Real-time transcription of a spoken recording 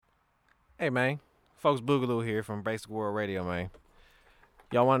Hey, man. Folks Boogaloo here from Basic World Radio, man.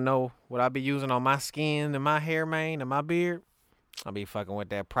 Y'all want to know what I be using on my skin and my hair, man, and my beard? I be fucking with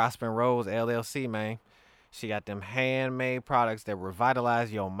that Prosper Rose LLC, man. She got them handmade products that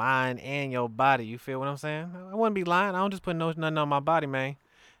revitalize your mind and your body. You feel what I'm saying? I wouldn't be lying. I don't just put nothing on my body, man.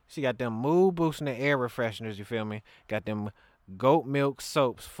 She got them mood boosting the air refresheners, you feel me? Got them goat milk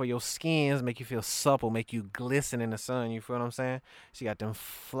soaps for your skins, make you feel supple, make you glisten in the sun, you feel what I'm saying? She got them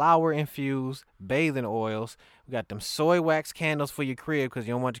flower infused bathing oils. We got them soy wax candles for your crib because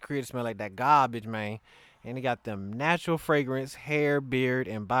you don't want your crib to smell like that garbage, man. And they got them natural fragrance, hair, beard,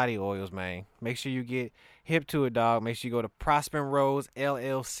 and body oils, man. Make sure you get hip to it, dog. Make sure you go to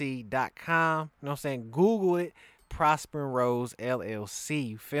ProsperRoseLLC.com. You know what I'm saying? Google it. Prosper Rose LLC.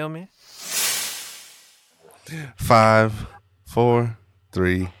 You feel me? 5, 4,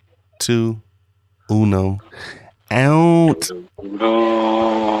 3, 2, 1. Out.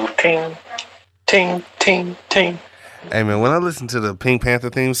 Ting, ting, ting, ting. Hey man, when I listen to the Pink Panther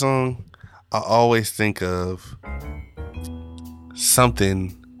theme song, I always think of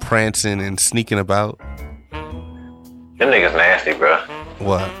something prancing and sneaking about. Them niggas nasty, bro.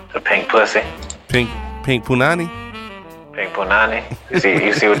 What? The pink pussy. Pink Punani? Pink punani. You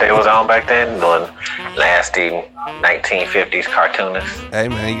see what they was on back then? The nasty 1950s cartoonists. Hey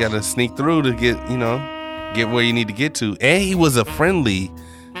man, you gotta sneak through to get where you need to get to. And he was a friendly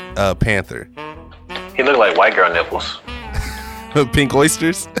panther. He looked like white girl nipples. Pink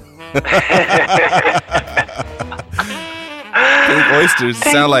oysters? Pink oysters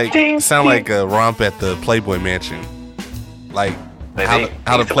sound like a romp at the Playboy Mansion. Like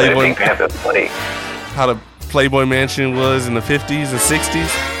how the Playboy Mansion was in the 50s and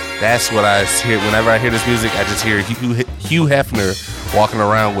 60s. That's what I hear whenever I hear this music. I just hear Hugh Hefner walking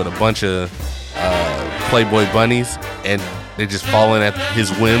around with a bunch of Playboy bunnies, and they're just falling at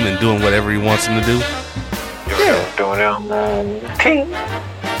his whim and doing whatever he wants them to do. Yeah. Doing it. Ting,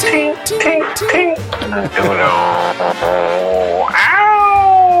 ting, ting, ting. Doing it.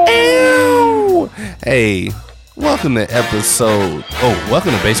 Ow. Hey, welcome to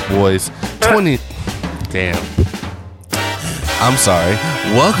welcome to Basic Boys 20. Damn. I'm sorry.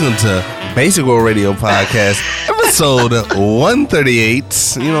 Welcome to Basic World Radio Podcast, episode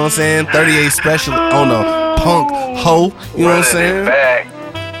 138. You know what I'm saying? 38 special on a punk hoe. You know what I'm saying?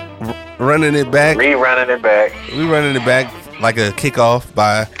 Running it back. Rerunning it back. We running it back like a kickoff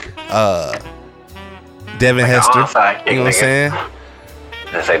by Devin Hester. You know what I'm saying?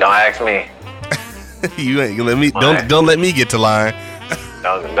 Just say, don't ask me. You ain't gonna let me. Don't let me get to line.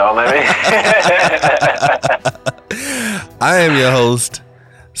 Don't let me. I am your host,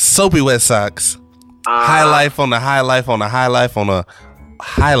 Soapy Wet Socks. High life on the high life on the high life on a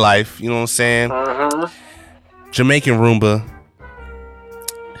high life. You know what I'm saying? Mm-hmm. Jamaican Roomba.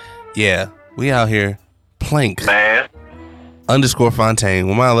 Yeah, we out here. Plank. Man. _ Fontaine.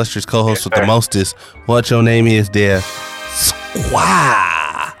 With my illustrious co-host with the mostest. What your name is there?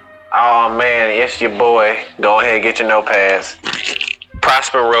 Squaw. Oh man, it's your boy. Go ahead and get your notepads.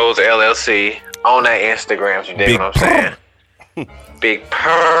 Prosper Rose LLC on that Instagram. You dig what I'm saying? Big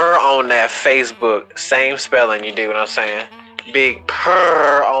Purr on that Facebook. Same spelling. You dig what I'm saying? Big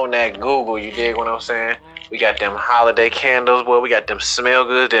Purr on that Google. You dig what I'm saying? We got them holiday candles, boy. We got them smell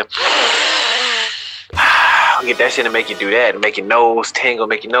good. Them get that shit to make you do that, and make your nose tingle,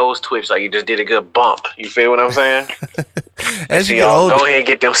 make your nose twitch like you just did a good bump. You feel what I'm saying? As you get older, go ahead and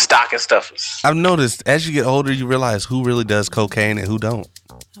get them stocking stuffers. I've noticed as you get older, you realize who really does cocaine and who don't.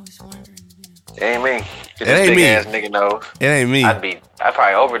 It ain't me. It ain't me. Ass nigga knows. It ain't me. I'd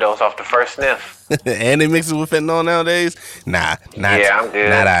probably overdose off the first sniff. And they mix it with fentanyl nowadays? Nah. Yeah, I'm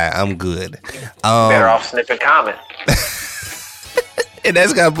good. I'm good. Better off sniffing Common. And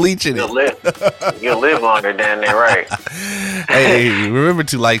that's got bleach in it. You'll live longer down there, right? Hey, remember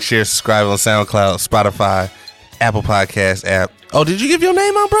to like, share, subscribe on SoundCloud, Spotify, Apple Podcast app. Oh, did you give your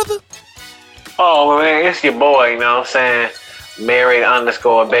name out, brother? Oh, man, it's your boy, you know what I'm saying? Married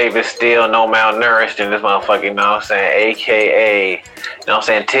 _ baby, still no malnourished in this motherfucker, you know what I'm saying? AKA, you know what I'm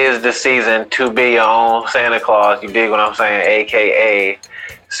saying? 'Tis the season to be your own Santa Claus, you dig what I'm saying? AKA,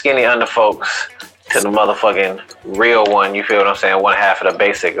 skinny underfolks to the motherfucking real one, you feel what I'm saying? One half of the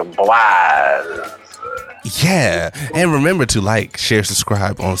basic boys. Yeah, and remember to like, share,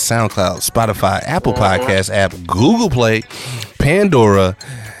 subscribe on SoundCloud, Spotify, Apple Podcast app, Google Play, Pandora,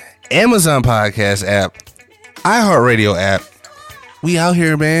 Amazon Podcast app, iHeartRadio app. We out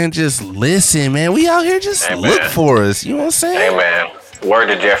here, man. Just listen, man. We out here. Just look for us. You know what I'm saying? Hey, man. Word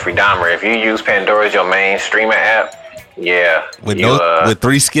to Jeffrey Dahmer. If you use Pandora as your main streaming app, Yeah. With with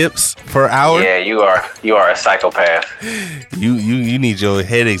 3 skips per hour. Yeah, you are a psychopath. You need your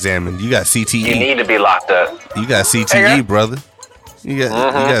head examined. You got CTE. You need to be locked up. You got CTE, brother. You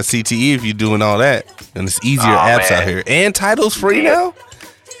got CTE if you're doing all that. And it's easier apps out here. And Tidal's free now.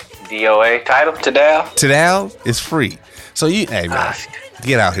 DOA Tidal Tidal is free. So hey man,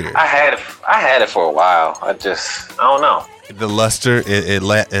 get out here. I had it for a while. I don't know. The luster, it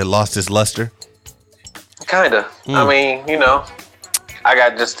lost its luster. Kinda. I mean, I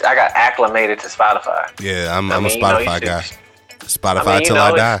got acclimated to Spotify. Yeah, I'm a Spotify guy. Spotify till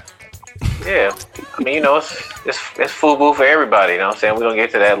I die. Yeah, I mean, it's FUBU for everybody. You know what I'm saying? We're gonna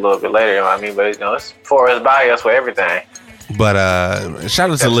get to that a little bit later. You know what I mean? But it's for us, by us, for everything. But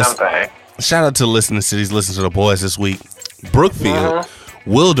shout out to the listening cities. Listen to the boys this week: Brookfield,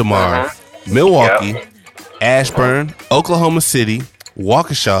 Wildomar, Milwaukee, Ashburn, Oklahoma City,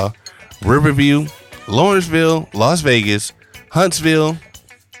 Waukesha, Riverview, Lawrenceville, Las Vegas, Huntsville,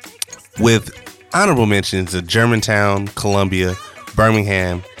 with honorable mentions of Germantown, Columbia,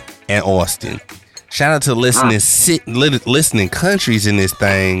 Birmingham, and Austin. Shout out to listening countries in this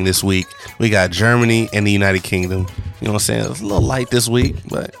thing this week. We got Germany and the United Kingdom. You know what I'm saying? It's a little light this week,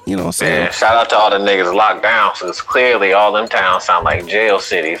 but you know what I'm saying? Yeah, shout out to all the niggas locked down, so it's clearly all them towns sound like jail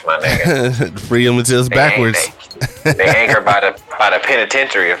cities, my nigga. Freedom until it's backwards. They anchored by the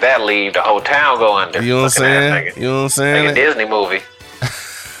penitentiary. If that leave, the whole town go under. You know what I'm saying? You know what I'm saying? Like a Disney movie.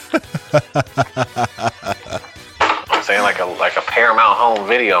 I'm saying like a Paramount Home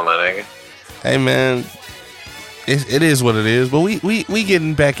Video, my nigga. Hey man, it is what it is, but we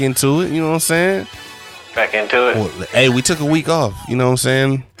getting back into it. You know what I'm saying? Back into it. Well, hey, we took a week off. You know what I'm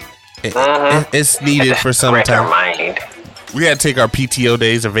saying? It's needed for some time. We got to take our PTO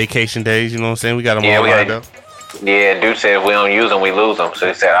days or vacation days. You know what I'm saying? We got them all lined up. Yeah, dude said if we don't use them, we lose them. So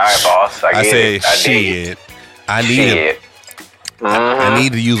he said, "All right, boss, I need them. I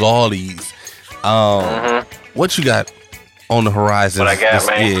need to use all these." What you got on the horizon? What I got,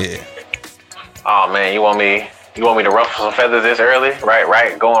 man? Yeah. Oh man, you want me to ruffle some feathers this early?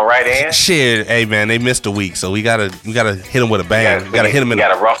 Right, going right in. Shit, hey man, they missed a week, so we gotta hit them with a bang. We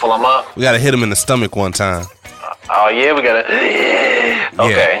gotta ruffle them up. We gotta hit them in the stomach one time. Oh yeah, we gotta.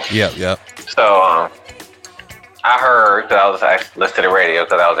 Okay. Yep. So I heard that I was listening to the radio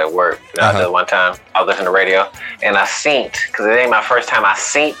because I was at work. One time I was listening to the radio and I synced because it ain't my first time. I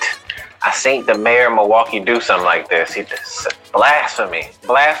synced the mayor of Milwaukee do something like this. He just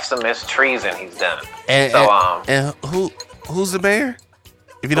blasphemous treason he's done. And who's the mayor?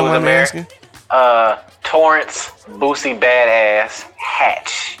 If you don't mind me asking. Torrance Boosie Badass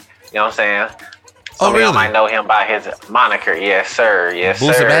Hatch. You know what I'm saying? Some of y'all might know him by his moniker. Yes, sir.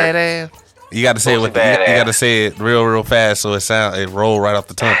 Boosie Badass. You got to say it you got to say it real fast so it roll right off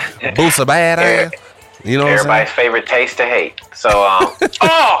the tongue. Boosie Badass. You know what everybody's favorite taste to hate. So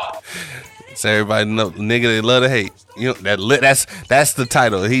so everybody know nigga they love to hate. You know that's the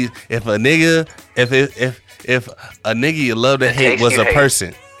title. If a nigga you love to hate was a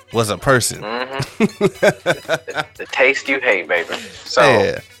person. Mm-hmm. the taste you hate, baby.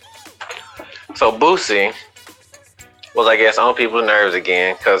 So So Boosie was, I guess, on people's nerves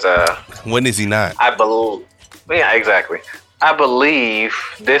again because when is he not? Yeah, exactly. I believe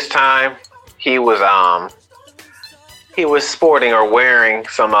this time he was sporting or wearing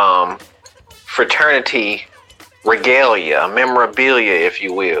some fraternity regalia, memorabilia, if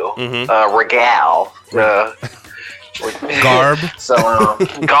you will, regale, garb. So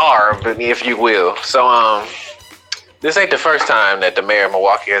garb, if you will. So this ain't the first time that the mayor of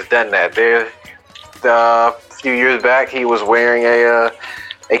Milwaukee has done that. A few years back, he was wearing a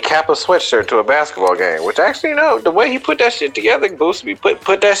Kappa sweatshirt to a basketball game, which actually, the way he put that shit together, Boosie, he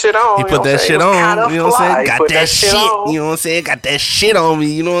put that shit on. He put that shit on. You know what I'm saying? Got that shit. You know what I'm saying? Got that shit on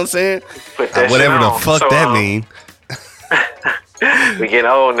me. You know what I'm saying? Whatever the fuck that mean. We getting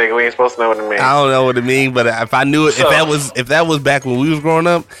old, nigga. We ain't supposed to know what it means. I don't know what it means, but if I knew it, if that was back when we was growing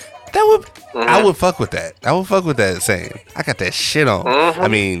up, I would fuck with that. I would fuck with that saying. I got that shit on. I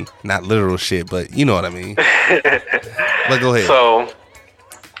mean, not literal shit, but you know what I mean. But go ahead. So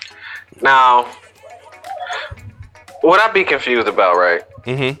now, what I be confused about, right?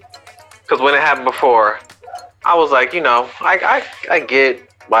 Because when it happened before, I was like, I get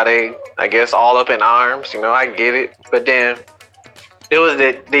why they, I guess, all up in arms. I get it. But then it was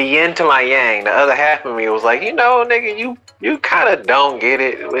the yin to my yang. The other half of me was like, nigga, you kind of don't get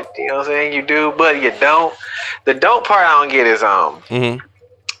it. With, you know what I'm saying? You do, but you don't. The don't part I don't get is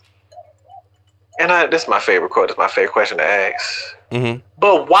and this is my favorite quote. This is my favorite question to ask.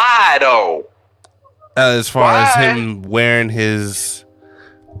 But why though? As far as him wearing his,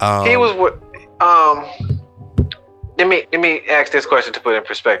 he was let me ask this question to put it in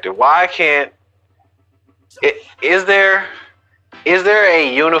perspective. Why can't is there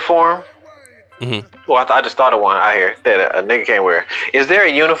a uniform? Mm-hmm. Well, I just thought of one out here that a nigga can't wear. Is there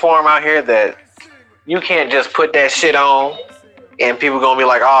a uniform out here that you can't just put that shit on and people gonna be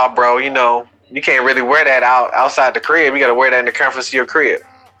like, oh, bro, you know, you can't really wear that outside the crib. You gotta wear that in the comfort of your crib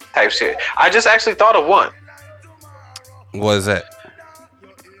type shit. I just actually thought of one. What is that?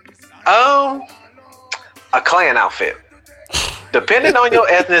 A Klan outfit. Depending on your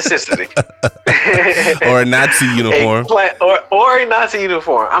ethnicity. Or a Nazi uniform. Or a Nazi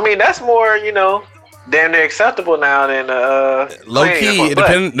uniform. I mean, that's more, you know, damn near acceptable now than low key,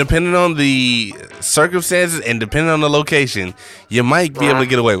 depending on the circumstances and depending on the location, you might be able to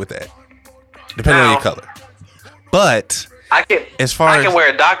get away with that. Depending on your color. But I can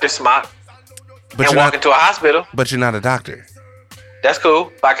wear a doctor's smock and walk into a hospital. But you're not a doctor. That's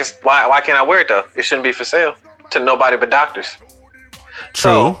cool. Why can't I wear it though? It shouldn't be for sale to nobody but doctors.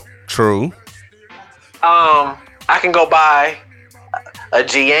 True. I can go buy a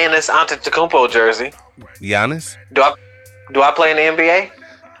Giannis Antetokounmpo jersey. Giannis? Do I play in the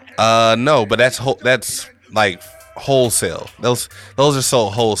NBA? No, but that's like wholesale. Those are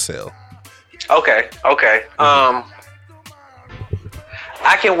sold wholesale. Okay.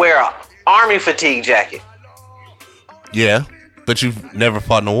 I can wear an army fatigue jacket. Yeah, but you've never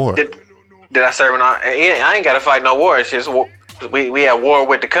fought in a war. Did I serve in I ain't got to fight no war. It's just we had war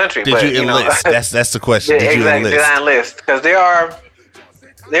with the country. Did you enlist? That's the question. Did you enlist? Did I enlist? Because there are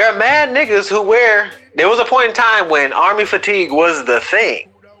mad niggas who wear. There was a point in time when army fatigue was the thing.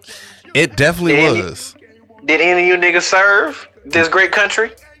 It definitely was. Did any of you niggas serve this great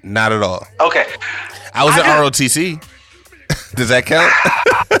country? Not at all. Okay. I was in ROTC. Does that count?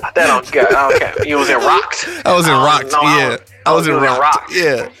 That don't count. You was in ROCT? I was in ROCT, yeah. I was in ROCT,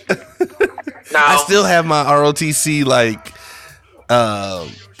 yeah. Now, I still have my ROTC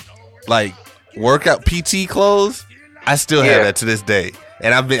like workout PT clothes. I still have that to this day.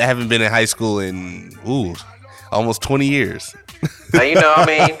 And I haven't been in high school in almost 20 years. Now, you know, I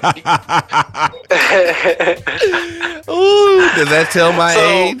mean, does that tell my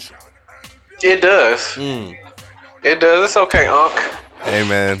age? It does. It does. It's okay, Unc. Hey,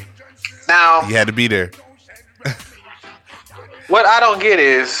 man. Now, you had to be there. What I don't get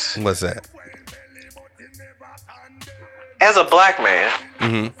is, what's that? As a black man,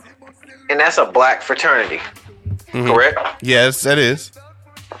 and that's a black fraternity, correct? Yes, that is.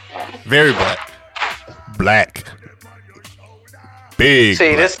 Very black. Black. Big.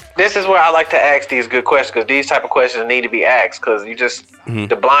 See, black. this is where I like to ask these good questions, because these type of questions need to be asked, because you just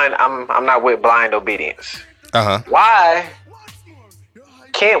the blind. I'm not with blind obedience. Why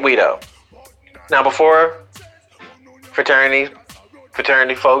can't we though? Now, before fraternity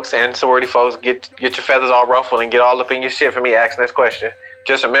folks and sorority folks get your feathers all ruffled and get all up in your shit for me asking this question,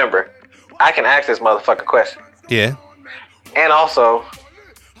 just remember, I can ask this motherfucking question. Yeah. And also,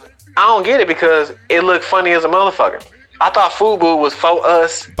 I don't get it because it looked funny as a motherfucker. I thought FUBU was for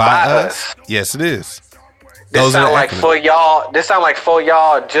us, by us. Yes, it is. This sound like for y'all. This sound like for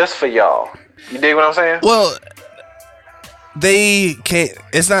y'all, just for y'all. You dig what I'm saying? Well, they can't.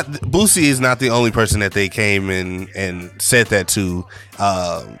 It's not. Boosie is not the only person that they came in and said that to.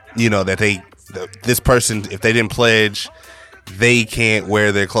 That this person, if they didn't pledge, they can't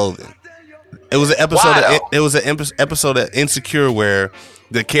wear their clothing. It was an episode. It was an episode of Insecure where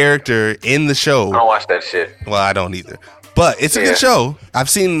the character in the show. I don't watch that shit. Well, I don't either. But it's a good show. I've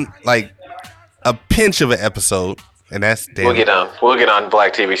seen like a pinch of an episode, and that's damn. We'll get on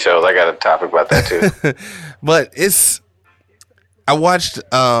black TV shows. I got a topic about that too. But I watched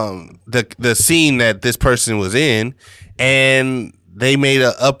the scene that this person was in, and they made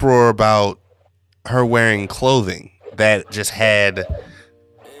an uproar about her wearing clothing that just had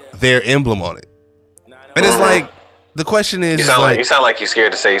their emblem on it. And it's like, the question is, you sound like you're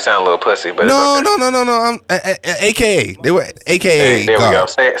scared to say you sound a little pussy, but no. okay. I'm AKA. They were AKA. There we go.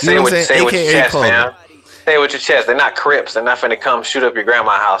 Say it with your chest, clothing. man. Say it with your chest. They're not Crips. They're not finna come shoot up your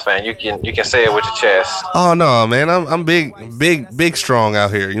grandma's house, man. You can say it with your chest. Oh no, man. I'm big strong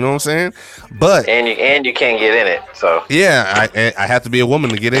out here. You know what I'm saying? But and you can't get in it. So yeah, I have to be a woman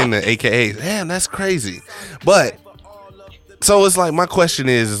to get in the AKA. Damn, that's crazy. But so it's like, my question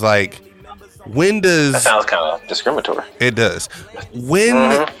is like, when does that sounds kind of discriminatory? It does.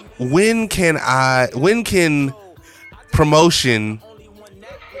 When can promotion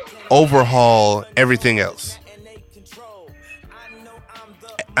overhaul everything else?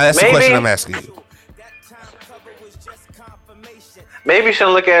 That's the question I'm asking you. maybe you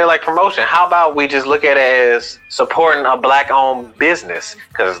shouldn't look at it like promotion. How about we just look at it as supporting a black-owned business?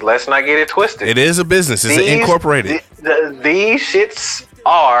 Because let's not get it twisted. It is a business. It's incorporated. These shits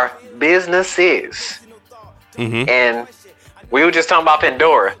are businesses. Mm-hmm. And we were just talking about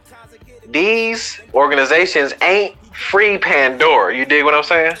Pandora. These organizations ain't free Pandora. You dig what I'm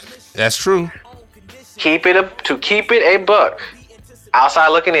saying? That's true. Keep it a buck. Outside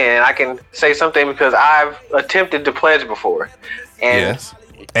looking in, I can say something because I've attempted to pledge before. And yes.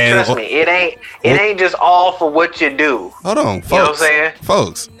 And trust me, it ain't just all for what you do. Hold on, folks. You know what I'm saying?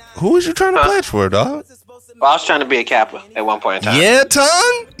 Folks, who was you trying to pledge for, dog? Well, I was trying to be a Kappa at one point in time. Yeah,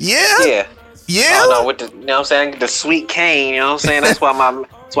 tongue? Yeah? Yeah. Yeah? Oh, no, with the, you know what I'm saying? The sweet cane, you know what I'm saying? That's why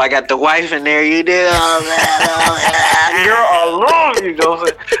I got the wife in there. You did all that. You're alone, you know what I'm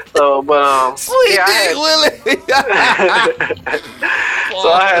saying? So, but, Sweet yeah, Dick Willie.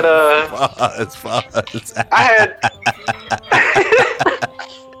 So I had,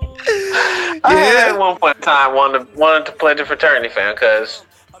 I had at one point in time wanted to pledge a fraternity, fan, because,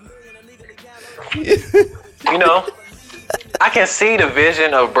 you know, I can see the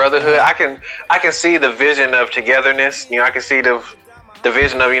vision of brotherhood. I can see the vision of togetherness. You know, I can see the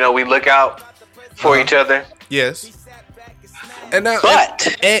vision of, you know, we look out for each other. Yes. And now,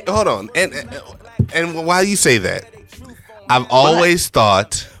 But and hold on, and while you say that, I've always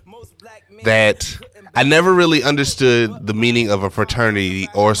thought that I never really understood the meaning of a fraternity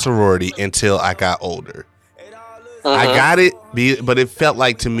or sorority until I got older. I got it, but it felt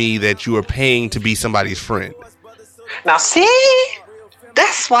like to me that you were paying to be somebody's friend. now, see,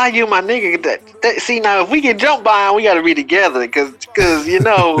 that's why you my nigga. See, now if we get jumped by, we got to be together, cause you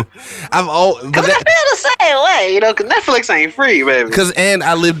know, I feel the same way, you know, cause Netflix ain't free, baby. And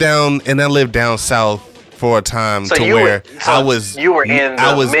I lived down south for a time So to you where were in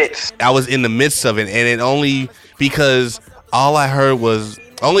the midst. I was in the midst of it, and it only because all I heard was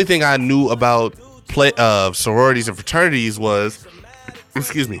only thing I knew about sororities and fraternities was,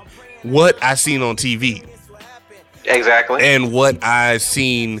 excuse me, what I seen on TV. Exactly. And what I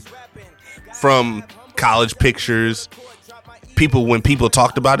seen from college pictures, when people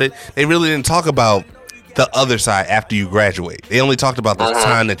talked about it, they really didn't talk about the other side after you graduate. They only talked about the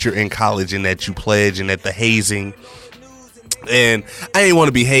time that you're in college and that you pledge and that the hazing. And I didn't want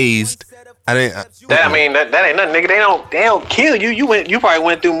to be hazed. I ain't nothing, nigga. They don't kill you. You probably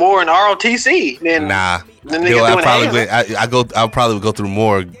went through more in ROTC than nah. than nigga doing I'll probably go through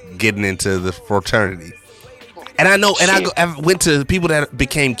more getting into the fraternity. And I know, and I went to people that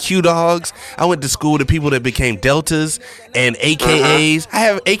became Q dogs. I went to school to people that became Deltas and AKAs. I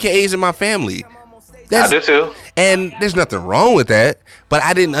have AKAs in my family. I do too. And there's nothing wrong with that, but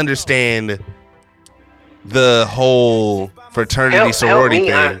I didn't understand the whole fraternity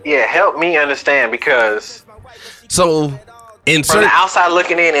sorority thing. Help me understand, because so from the outside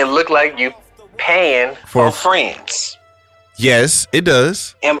looking in, it looked like you paying for friends. Yes, it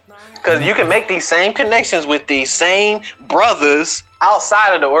does. Because you can make these same connections with these same brothers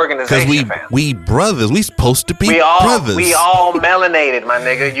outside of the organization. Because we brothers, we supposed to be brothers. We all melanated, my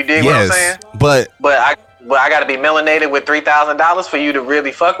nigga. You dig what I'm saying? But I gotta be melanated with $3,000 for you to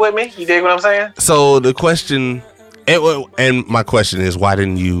really fuck with me. You dig what I'm saying? So the question, and my question is, why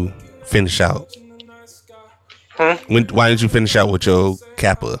didn't you finish out? Why didn't you finish out with your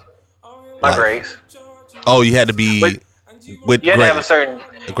Kappa? My grades. Oh, you had to be with. You had to have a certain.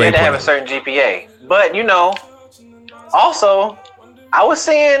 You had to have a certain GPA. But you know, also, I was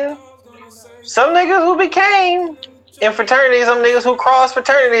seeing some niggas who became in fraternities, some niggas who crossed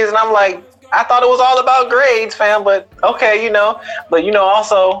fraternities, and I'm like, I thought it was all about grades, fam. But okay, you know,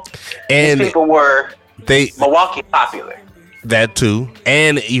 also, these people were Milwaukee popular. That too.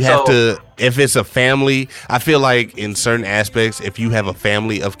 And you have to, if it's a family, I feel like in certain aspects, if you have a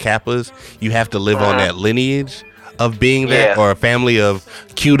family of Kappas, you have to live on that lineage of being that, or a family of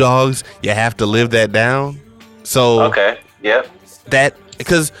Q dogs, you have to live that down. So that,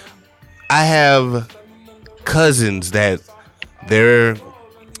 because I have cousins that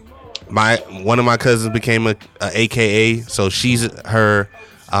one of my cousins became a AKA, so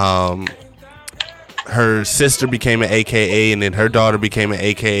her sister became an AKA, and then her daughter became an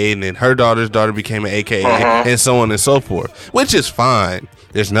AKA, and then her daughter's daughter became an AKA, and so on and so forth, which is fine.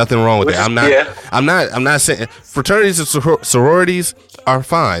 There's nothing wrong with that. I'm not saying fraternities and sororities are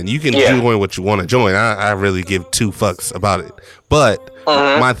fine. You can join what you want to join. I really give two fucks about it. But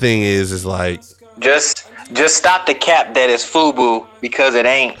my thing is like, just stop the cap that is FUBU, because it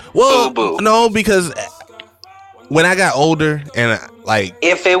ain't FUBU. No, because when I got older and like,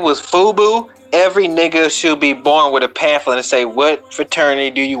 if it was FUBU, every nigga should be born with a pamphlet and say, what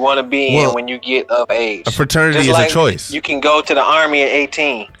fraternity do you want to be in when you get of age? A fraternity Just is like a choice. You can go to the army at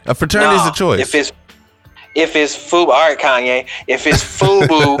 18. A fraternity is a choice. If it's FUBU, all right, Kanye. If it's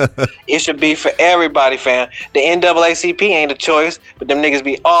FUBU, it should be for everybody, fam. The NAACP ain't a choice, but them niggas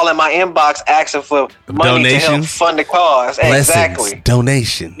be all in my inbox asking for money to help fund the cause. Blessings, exactly.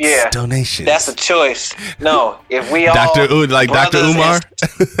 Donations. Yeah. Donations. That's a choice. No, if we all Dr. Umar.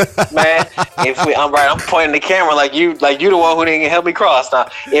 Man, I'm pointing the camera like you the one who didn't help me cross. Now,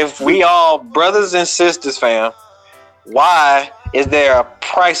 if we all brothers and sisters, fam, why is there a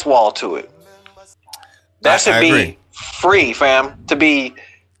price wall to it? That should be free, fam. To be.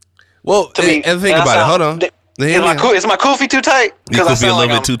 Well, and think about it. Hold on. Is my kufi too tight? Your kufi a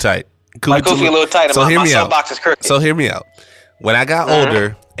little bit too tight. My kufi a little tight. So hear me out. Box is crooked. So hear me out. When I got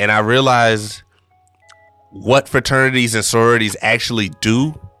older and I realized what fraternities and sororities actually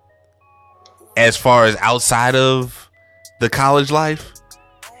do, as far as outside of the college life,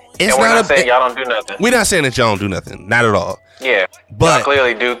 it's we're not saying y'all don't do nothing. We're not saying that y'all don't do nothing. Not at all. Yeah, but y'all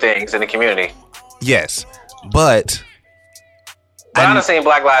clearly do things in the community. Yes, but I'm not saying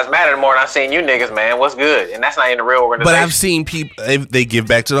Black Lives Matter more than I'm saying you niggas, man. What's good? And that's not in the real organization. But I've seen people. They give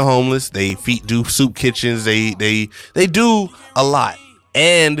back to the homeless. They do soup kitchens. They do a lot,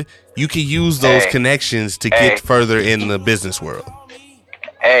 and you can use those connections to get further in the business world.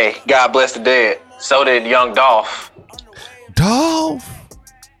 Hey, God bless the dead. So did young Dolph. Dolph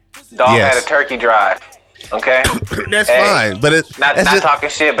had a turkey drive. Okay, that's fine, but it's not talking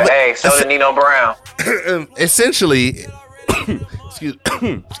shit. But so did Nino Brown. Essentially,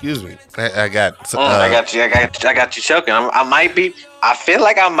 excuse me. I got you choking. I feel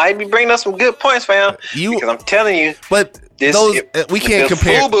like I might be bringing up some good points, fam. Because I'm telling you. But we can't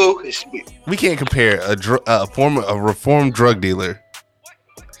compare. We can't compare a reformed drug dealer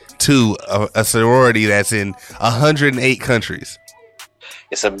to a sorority that's in 108 countries.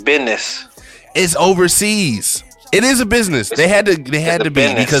 It's a business. It's overseas. It is a business. They had to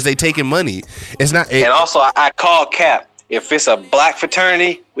be because they taking money. It's not. And also, I call cap. If it's a black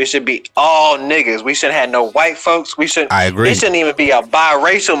fraternity, we should be all niggas. We shouldn't have no white folks. I agree. It shouldn't even be a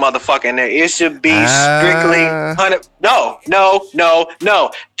biracial motherfucker in there. It should be strictly 100. No.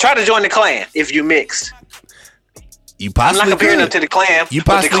 Try to join the Klan if you mixed. I'm not comparing them to the Klan.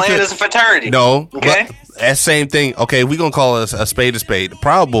 But the Klan is a fraternity. No. Okay. That same thing. Okay, we're going to call it a spade a spade. The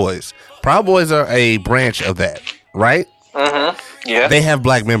Proud Boys. Proud Boys are a branch of that, right? Mm-hmm. Yeah. They have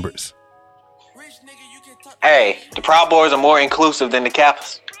black members. Hey, the Proud Boys are more inclusive than the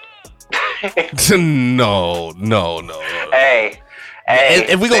Kappas. No. Hey.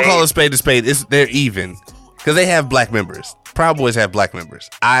 If we're going to call it spade a spade, they're even. Because they have black members. Proud Boys have black members.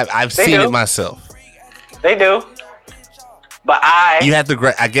 I've seen it myself. They do. But you have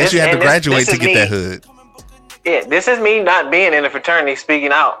to. I guess you have to graduate to get that hood. Yeah, this is me not being in a fraternity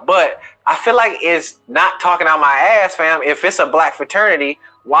speaking out, but I feel like it's not talking out my ass, fam. If it's a black fraternity,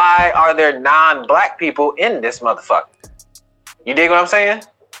 why are there non-black people in this motherfucker? You dig what I'm saying?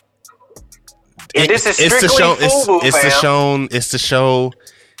 If this is strictly FUBU, it's to show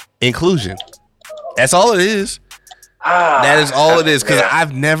inclusion. That's all it is. That is all it is. Because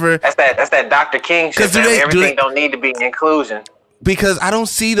I've never. That's that Dr. King shit. Everything don't need to be inclusion. Because I don't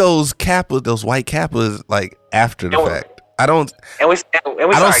see those Kappas, those white Kappas, like after the fact. I don't. I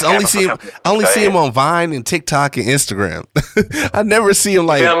only see him on Vine and TikTok and Instagram. I never see him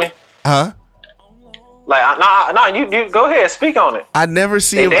like. You feel me? Huh? Like no, you go ahead, speak on it. I never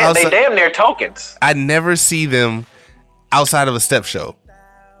see them outside. They damn near tokens. I never see them outside of a step show.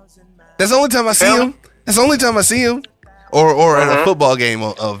 That's the only time I see them. That's the only time I see him, or at a football game,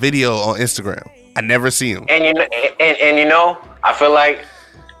 or a video on Instagram. I never see him. And you know, I feel like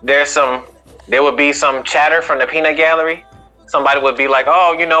there would be some chatter from the peanut gallery. Somebody would be like,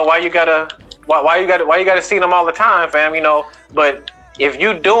 "Oh, you know, why you gotta see them all the time, fam? You know." But if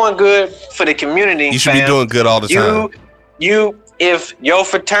you doing good for the community, you should be doing good all the time. If your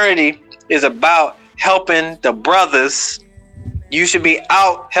fraternity is about helping the brothers, you should be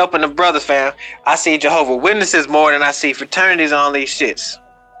out helping the brothers, fam. I see Jehovah's Witnesses more than I see fraternities on these shits.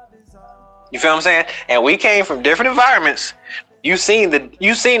 You feel what I'm saying? And we came from different environments. You seen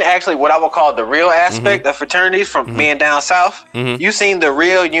actually what I would call the real aspect of fraternities from being down south. You seen the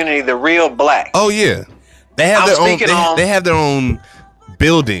real unity, the real black. Oh yeah, they have their own. They have their own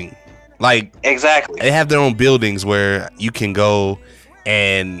building. Like exactly, they have their own buildings where you can go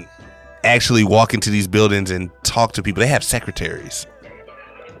and actually walk into these buildings and talk to people. They have secretaries.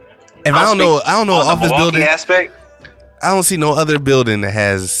 And I don't know office building aspect. I don't see no other building that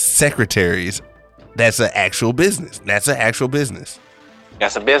has secretaries. That's an actual business. That's a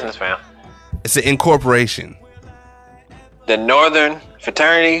business, fam. It's an incorporation. The Northern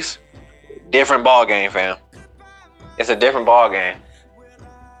fraternities, different ball game, fam. It's a different ball game.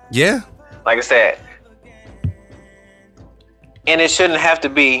 Yeah. Like I said, and it shouldn't have to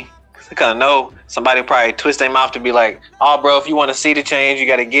be. Cause I know somebody probably twist their mouth to be like, "Oh, bro, if you want to see the change, you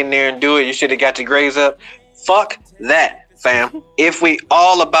got to get in there and do it. You should have got your grades up." Fuck that, fam. If we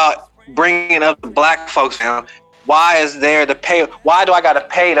all about bringing up the black folks, fam, why is there the pay? Why do I got to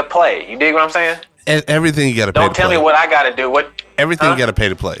pay to play? You dig what I'm saying? Everything you got to pay. Don't tell me what I got to do. What? Everything you got to pay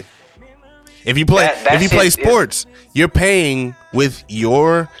to play. If you play, if you play sports, you're paying with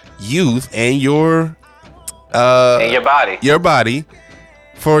your youth and your body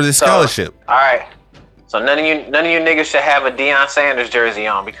for the scholarship. All right. So none of you niggas should have a Deion Sanders jersey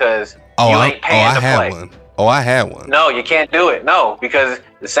on because you ain't paying to play. I had one. No, you can't do it. No, because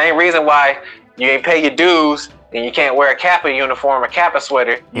the same reason why you ain't pay your dues and you can't wear a Kappa uniform or Kappa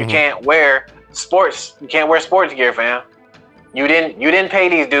sweater, you can't wear sports. You can't wear sports gear, fam. You didn't pay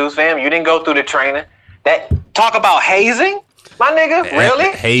these dues, fam. You didn't go through the training. That talk about hazing, my nigga.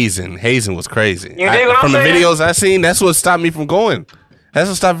 Really? Hazing was crazy. You dig what I'm saying? From the videos I seen, that's what stopped me from going. That's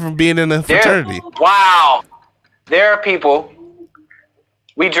what stopped me from being in a fraternity. Wow. There are people.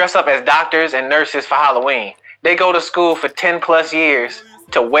 We dress up as doctors and nurses for Halloween. They go to school for 10 plus years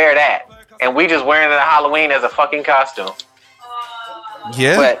to wear that, and we just wearing it at Halloween as a fucking costume.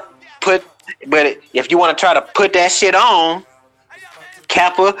 Yeah. But if you want to try to put that shit on,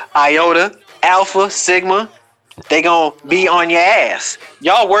 Kappa, Iota, Alpha, Sigma, they gonna be on your ass.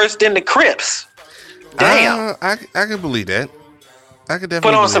 Y'all worse than the Crips. Damn. I can believe that. I could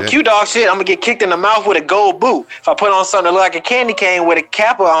definitely put on some Q Dog shit. I'm gonna get kicked in the mouth with a gold boot. If I put on something that look like a candy cane with a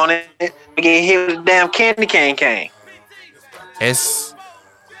Kappa on it, I get hit with a damn candy cane.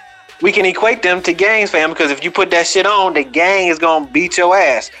 We can equate them to gangs, fam, because if you put that shit on, the gang is gonna beat your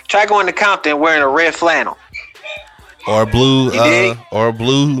ass. Try going to Compton wearing a red flannel. Or a blue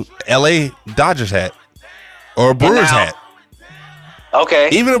LA Dodgers hat. Or a Brewers hat. Okay.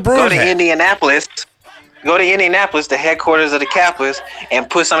 Even a Brewers hat. Go to Indianapolis, the headquarters of the Kappas, and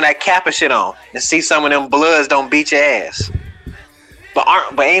put some of that Kappa shit on and see some of them bloods don't beat your ass. But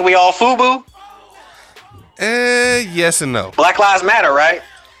ain't we all FUBU? Yes and no. Black Lives Matter, right?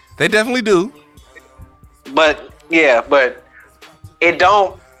 They definitely do. But it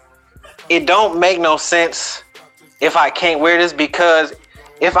don't make no sense if I can't wear this, because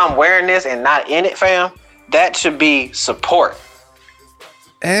if I'm wearing this and not in it, fam, that should be support.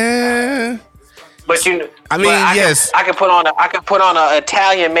 But yes. I can put on a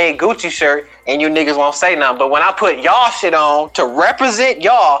Italian made Gucci shirt and you niggas won't say nothing. But when I put y'all shit on to represent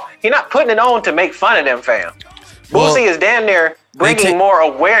y'all, you're not putting it on to make fun of them, fam. Boosie is damn near bringing more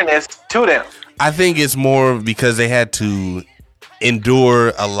awareness to them. I think it's more because they had to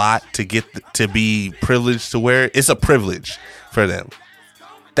endure a lot to get to be privileged to wear it. It's a privilege for them.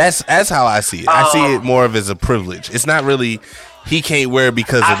 That's how I see it. I see it more of as a privilege. It's not really he can't wear it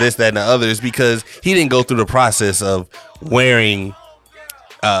because of this, that, and the other. It's because he didn't go through the process of wearing,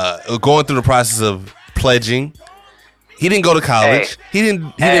 going through the process of pledging. He didn't go to college. He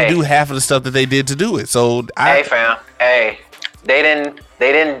didn't do half of the stuff that they did to do it. So they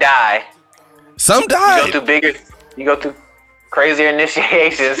didn't die. Some died. You go through crazier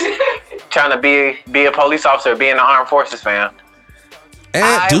initiations trying to be a police officer, be in the armed forces, fam.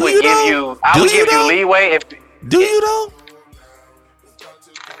 I would give you leeway if. Do you though?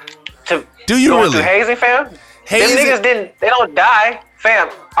 Do you really? Through hazing, fam? Them niggas they don't die, fam.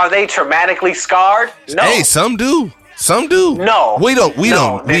 Are they traumatically scarred? No. Hey, some do. Some do. No. We don't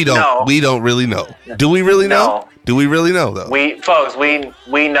really know. Do we really know? Do we really know though? We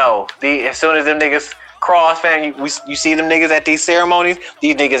know. As soon as them niggas cross, fam, you see them niggas at these ceremonies.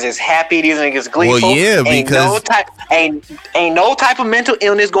 These niggas is happy. These niggas gleeful. Well, yeah, because ain't no type of mental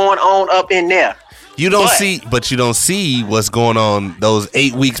illness going on up in there. You don't see what's going on those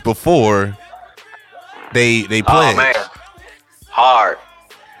 8 weeks before they pledge. Oh man, hard.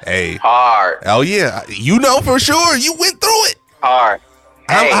 Hey, hard. Oh yeah, you know for sure. You went through it. Hard.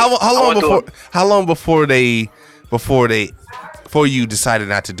 How long before you decided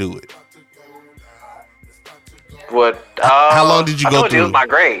not to do it? What? How long did you go through? It was my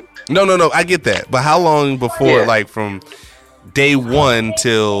grade. No. I get that, but how long before, like from day one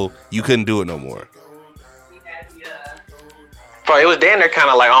till you couldn't do it no more? Bro, it was damn near kind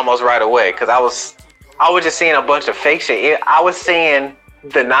of like almost right away, because I was just seeing a bunch of fake shit. I was seeing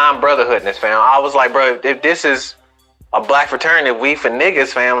the non-brotherhoodness, fam. I was like, bro, if this is a black fraternity, we for niggas,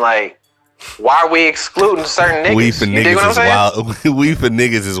 fam, like, why are we excluding certain niggas? We for niggas is wild. We for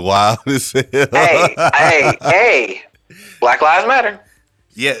niggas is wild as hell. Hey. Black Lives Matter.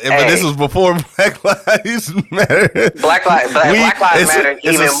 Yeah, but this was before Black Lives Matter. Black Lives Matter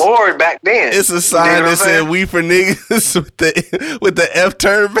even more back then. It's a sign that said "We for niggas" with the F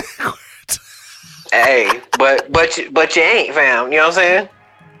turned backwards. Hey, but you ain't, fam. You know what I'm saying?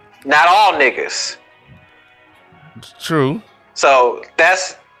 Not all niggas. True. So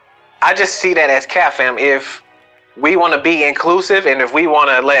I just see that as cap, fam. If we want to be inclusive and if we want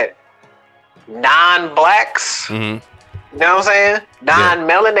to let non-blacks, you know what I'm saying?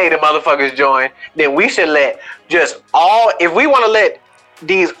 Non-melanated motherfuckers join, then we should let if we want to let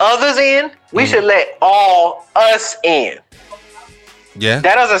these others in, we should let all us in. Yeah.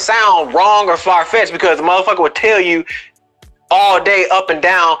 That doesn't sound wrong or far-fetched because the motherfucker would tell you all day up and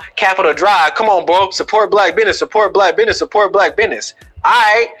down Capitol Drive, come on, bro, support black business, support black business, support black business. All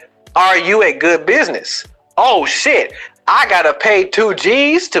right, are you a good business? Oh, shit. I got to pay 2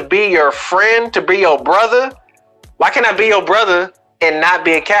 G's to be your friend, to be your brother. Why can't I be your brother and not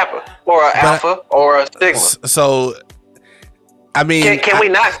be a Kappa or an Alpha or a Sigma? So, I mean, can we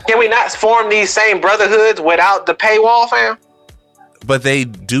not form these same brotherhoods without the paywall, fam? But they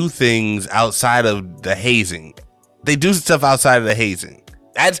do things outside of the hazing. They do stuff outside of the hazing.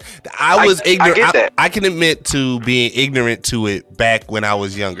 I was ignorant. I get that. I can admit to being ignorant to it back when I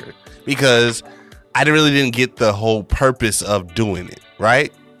was younger because I really didn't get the whole purpose of doing it,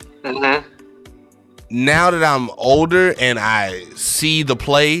 right? Mm-hmm. Now that I'm older and I see the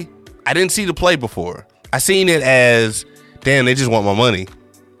play, I didn't see the play before. I seen it as, damn, they just want my money.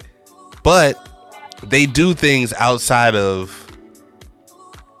 But they do things outside of,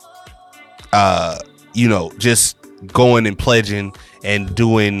 just going and pledging and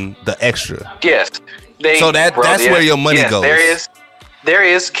doing the extra. Yes. That's where your money goes. There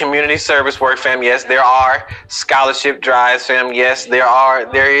is community service work, fam. Yes, there are scholarship drives, fam. Yes,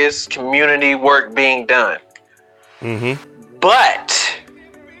 there is community work being done. Mm-hmm. But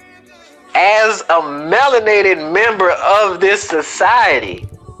as a melanated member of this society,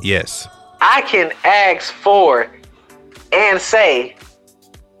 yes, I can ask for and say,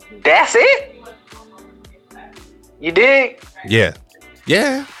 that's it? You dig? Yeah.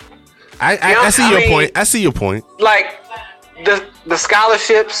 Yeah. I see your point. I see your point. Like the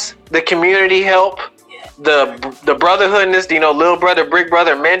scholarships, the community help, the brotherhoodness, little brother, big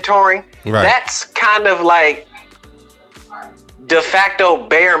brother mentoring. Right. That's kind of like de facto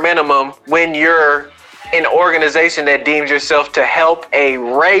bare minimum when you're an organization that deems yourself to help a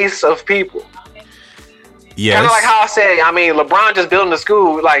race of people. Yes. Kind of like how I said, LeBron just building a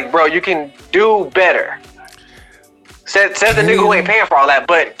school. Like, bro, you can do better. Says the nigga who ain't paying for all that,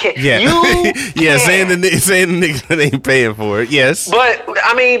 but saying the nigga that ain't paying for it, yes. But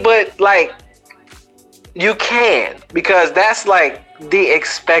you can, because that's like the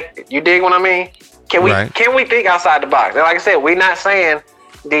expected. You dig what I mean? Can we think outside the box? And like I said, we're not saying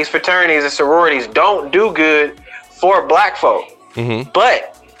these fraternities and sororities don't do good for black folk,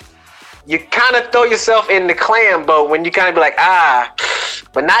 but you kind of throw yourself in the clan boat when you kind of be like,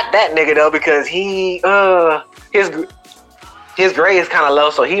 but not that nigga though, because his grade is kind of low,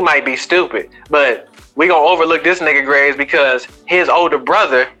 so he might be stupid. But we gonna overlook this nigga grades because his older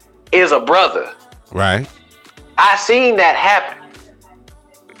brother is a brother. Right. I seen that happen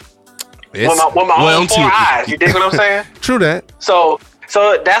with my own 4 eyes. You dig what I'm saying? True that. So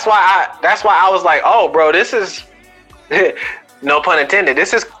that's why I was like, oh, bro, this is no pun intended.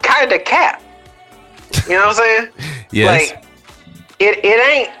 This is kind of cap. You know what I'm saying? Yes. Like it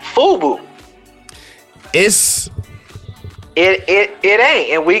ain't FUBU. It ain't,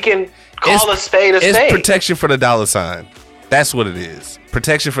 and we can call a spade a spade. It's protection for the dollar sign. That's what it is.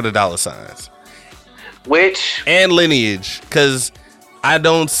 Protection for the dollar signs. And lineage, because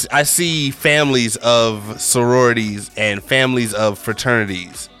I see families of sororities and families of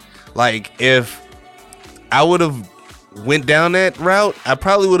fraternities. Like, if I would have went down that route, I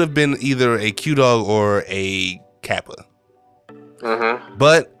probably would have been either a Q-Dog or a Kappa. Mm-hmm.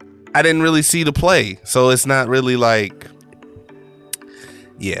 But I didn't really see the play, so it's not really like.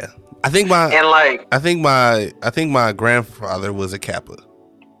 Yeah, I think my grandfather was a Kappa.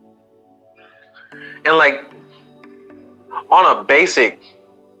 And like on a basic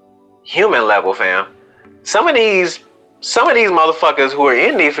human level, fam, some of these motherfuckers who are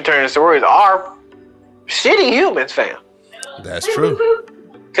in these fraternity sororities are shitty humans, fam. That's true.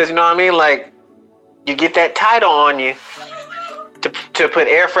 Because you know what I mean? Like, you get that title on you to put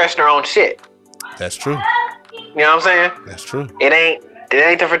air freshener on shit. That's true. You know what I'm saying? That's true. It ain't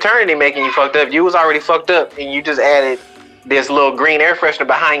the fraternity making you fucked up. You was already fucked up, and you just added this little green air freshener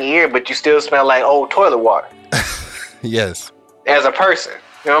behind your ear, but you still smell like old toilet water. Yes. As a person.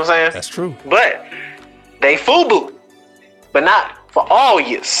 You know what I'm saying? That's true. But they FUBU. But not for all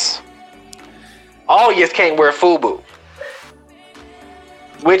years. All years can't wear FUBU.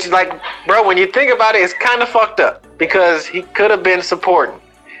 Which, like, bro, when you think about it, it's kind of fucked up because he could have been supporting.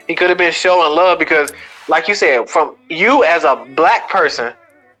 He could have been showing love because, like you said, from you as a black person,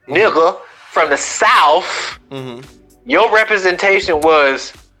 nigga, from the South, your representation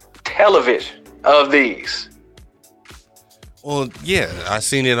was television of these. Well, yeah, I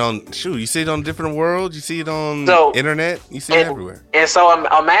seen it on. Shoot, you see it on different worlds. You see it on internet. You see it everywhere. And so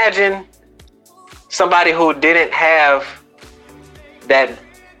imagine somebody who didn't have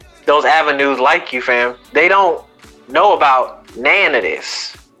those avenues like you, fam. They don't know about none of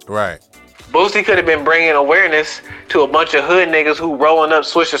this. Right. Boosie could have been bringing awareness to a bunch of hood niggas who rolling up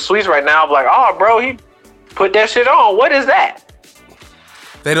Swisher Sweets right now. Like, oh, bro, he put that shit on. What is that?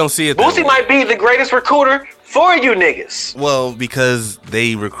 They don't see it. Boosie might be the greatest recruiter for you niggas. Well, because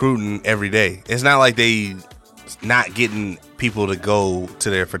they recruiting every day. It's not like they not getting people to go to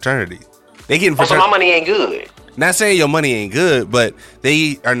their fraternity. They getting fraternity. So my money ain't good. Not saying your money ain't good, but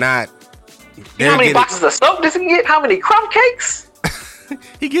they are not. You know how many boxes of soap does he get? How many crumb cakes?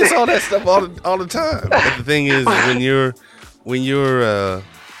 He gets all that stuff all the time. But the thing is, when you're a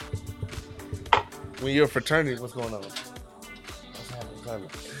fraternity, what's going on?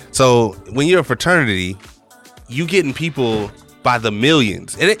 So when you're a fraternity, you getting people by the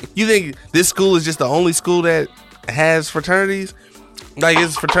millions. And you think this school is just the only school that has fraternities? Like,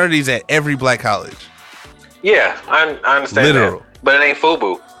 it's fraternities at every black college. Yeah, I understand. Literal. That. But it ain't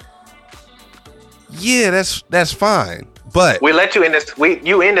FUBU. Yeah, that's fine. But we let you in this.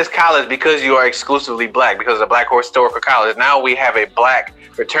 You in this college because you are exclusively black, because of Black Historical College. Now we have a black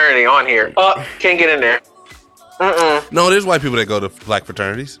fraternity on here. Can't get in there. No, there's white people that go to black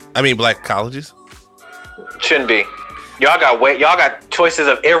fraternities. I mean, black colleges. Shouldn't be. Y'all got choices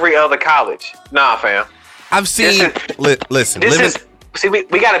of every other college. Nah, fam. I've seen. Listen. See, we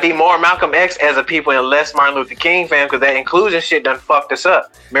got to be more Malcolm X as a people and less Martin Luther King, fam, because that inclusion shit done fucked us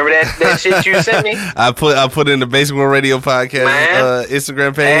up. Remember that shit you sent me? I put in the Basic World Radio Podcast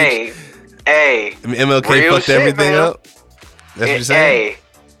Instagram page. Hey, MLK fucked shit, everything fam. Up. That's what you're saying.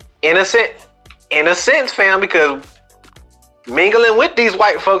 Hey, in a sense, fam, because mingling with these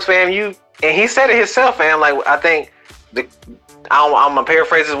white folks, fam, and he said it himself, fam. Like, I think I'm gonna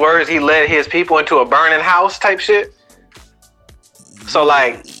paraphrase his words. He led his people into a burning house type shit. So,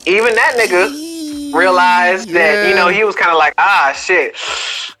 like, even that nigga realized that, he was kind of like, shit,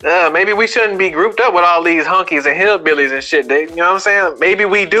 maybe we shouldn't be grouped up with all these hunkies and hillbillies and shit. You know what I'm saying? Maybe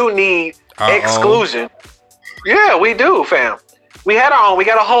we do need exclusion. Yeah, we do, fam. We had our own. We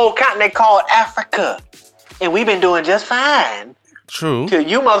got a whole continent called Africa, and we've been doing just fine. True. Till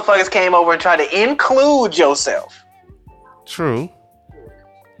you motherfuckers came over and tried to include yourself. True.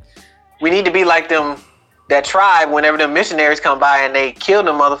 We need to be like them. That tribe, whenever the missionaries come by and they kill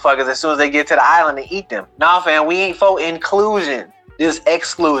them motherfuckers as soon as they get to the island and eat them. Nah, fam, we ain't for inclusion. This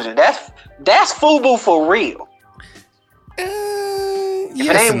exclusion. That's FUBU for real. If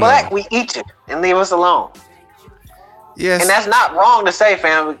it ain't black, we eat you and leave us alone. Yes. And that's not wrong to say,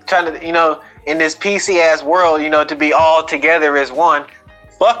 fam. Trying to, in this PC ass world, to be all together as one.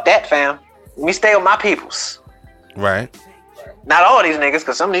 Fuck that, fam. Let me stay with my peoples. Right. Not all these niggas,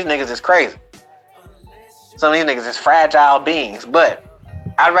 because some of these niggas is crazy. Some of these niggas is fragile beings, but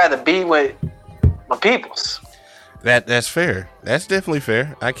I'd rather be with my peoples. That's fair. That's definitely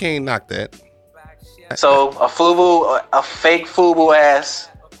fair. I can't knock that. So a fake FUBU ass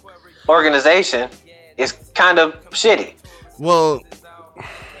organization is kind of shitty. Well,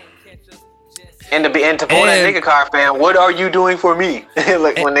 and to pull that nigga car, fam, what are you doing for me?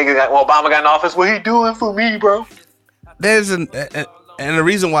 Like when Obama got in office, what he doing for me, bro? There's and the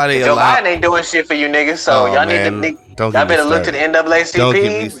reason why Joe Biden ain't doing shit for you niggas, so y'all better look to the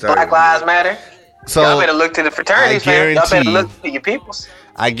NAACP, Black Lives Matter. So y'all better look to the fraternities, man. Y'all better look to your peoples.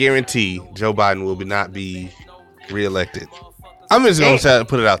 I guarantee Joe Biden will not be reelected. I'm just gonna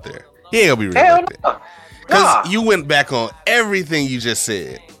put it out there. He ain't gonna be reelected. Because you went back on everything you just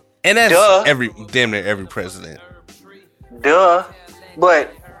said. And that's damn near every president. Duh.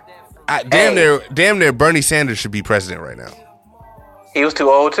 But damn near Bernie Sanders should be president right now. He was too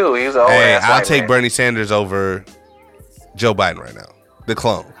old too. He was an old ass I'll take Bernie Sanders over Joe Biden right now. The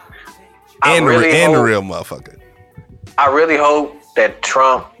clone. The real motherfucker. I really hope that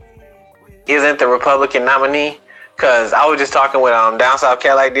Trump isn't the Republican nominee. Cause I was just talking with Down South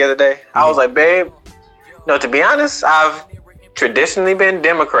Cadillac the other day. I was like, babe, to be honest, I've traditionally been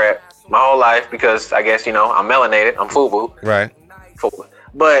Democrat my whole life because I guess, I'm melanated. I'm FUBU. Right.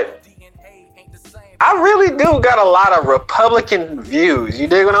 But I really do got a lot of Republican views. You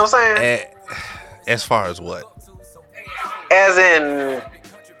dig what I'm saying? As far as what? as in,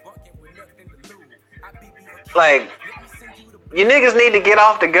 like, you niggas need to get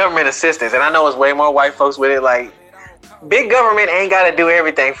off the government assistance. And I know it's way more white folks with it. Like, big government ain't got to do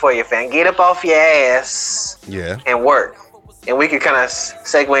everything for you, fam. Get up off your ass and work. And we could kind of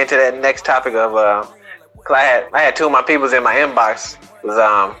segue into that next topic of, cause I had two of my peoples in my inbox.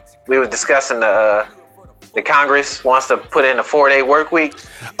 We was discussing the Congress wants to put in a 4-day work week.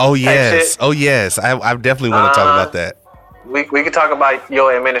 Oh yes, I definitely want to talk about that. We could talk about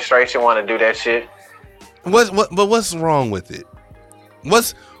your administration want to do that shit. What's wrong with it?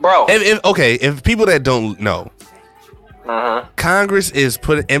 Bro? If people that don't know, Congress is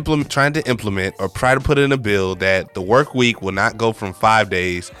trying to implement or try to put in a bill that the work week will not go from 5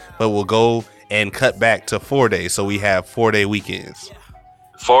 days, but will go and cut back to 4 days. So we have 4-day weekends.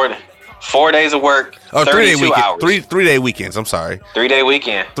 4 days of work, or 32 hours. 3-day weekends. I'm sorry. 3-day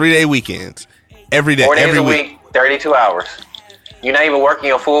weekend. 3-day weekends. Every day. 4 days every a week. 32 hours. You're not even working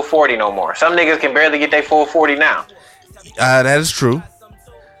your full 40 no more. Some niggas can barely get their full 40 now. That is true.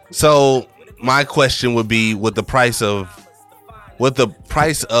 So my question would be, would the price of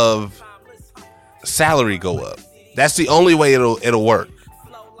salary go up? That's the only way it'll work.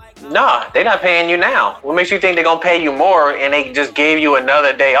 Nah, they're not paying you now. What makes you think they're gonna pay you more and they just gave you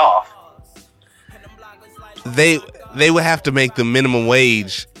another day off? They would have to make the minimum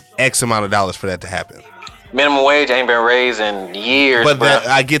wage X amount of dollars for that to happen. Minimum wage ain't been raised in years. But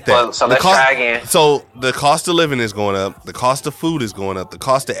I get that. So let's try again. So the cost of living is going up. The cost of food is going up. The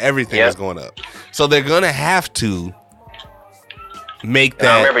cost of everything is going up. So they're gonna have to make that.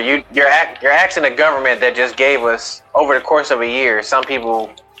 Now remember, you're asking the government that just gave us over the course of a year. Some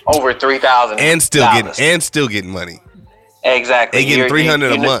people over $3,000 and still getting money. Exactly. They getting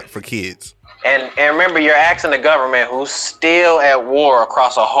 $300 a month for kids. And remember, you're asking the government who's still at war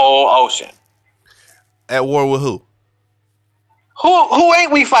across a whole ocean. At war with who? Who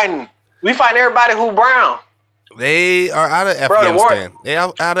ain't we fighting? We fighting everybody who brown. They are out of Afghanistan. They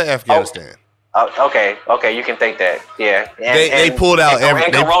out of Afghanistan. Okay, you can think that. Yeah. They pulled out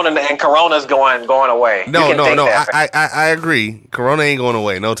Corona's going away. No. I agree. Corona ain't going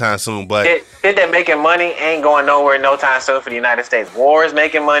away no time soon. But shit that making money ain't going nowhere no time soon for the United States. War is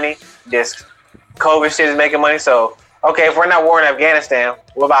making money. This COVID shit is making money. So okay, if we're not war in Afghanistan,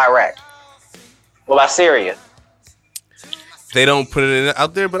 what about Iraq? What about Syria? They don't put it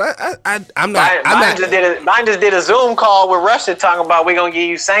out there, but I'm not. Biden just did a Zoom call with Russia talking about we're gonna give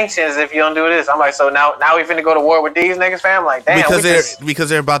you sanctions if you don't do this. I'm like, so now we finna go to war with these niggas, fam? Like, damn. Because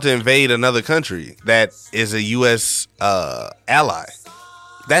they're about to invade another country that is a U.S. Ally.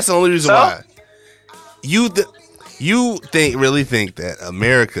 That's the only reason why. You really think that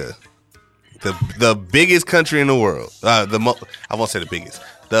America, the biggest country in the world, I won't say the biggest,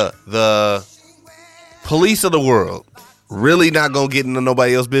 the police of the world, really not gonna get into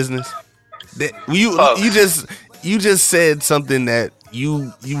nobody else's business? You just said something that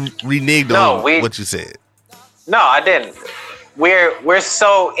you reneged on what you said. No, I didn't. We're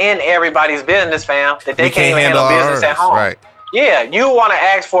so in everybody's business, fam, that they can't even handle business at home. Right. Yeah, you want to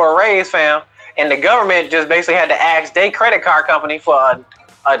ask for a raise, fam, and the government just basically had to ask their credit card company for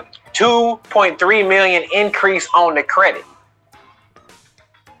a $2.3 million increase on the credit.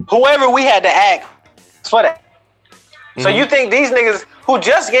 Whoever we had to ask for that. So you think these niggas who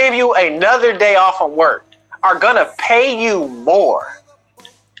just gave you another day off from work are gonna pay you more?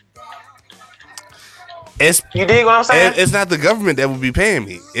 You dig what I'm saying? It's not the government that would be paying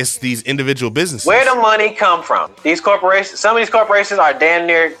me. It's these individual businesses. Where the money come from? These corporations. Some of these corporations are damn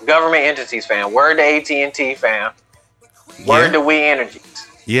near government entities, fam. Word to AT&T, fam. Word to We Energies.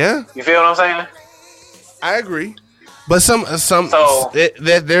 Yeah. You feel what I'm saying? I agree. But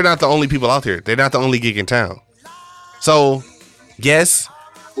they're not the only people out there. They're not the only gig in town. So, yes,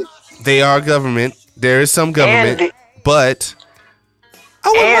 they are government. There is some government, but I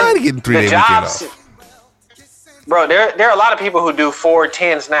wouldn't mind getting 3 days weekend off. Bro, there are a lot of people who do 4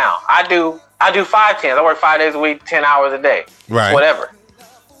 10s now. I do 5 10s. I work 5 days a week, 10 hours a day. Right. Whatever.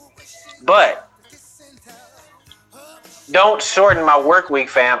 But don't shorten my work week,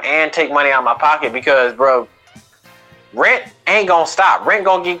 fam, and take money out of my pocket because, bro, rent ain't gonna stop. Rent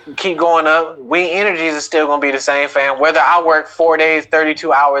gonna keep going up. We Energies is still gonna be the same, fam, whether I work 4 days,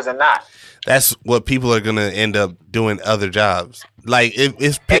 32 hours or not. That's what people are gonna end up doing other jobs. Like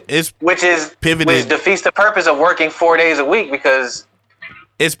which pivoted. Which defeats the purpose of working 4 days a week because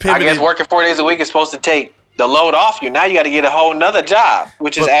it's pivoted. I guess working 4 days a week is supposed to take the load off you. Now you got to get a whole nother job,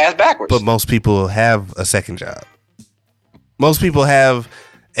 which is ass backwards. But most people have a second job. Most people have.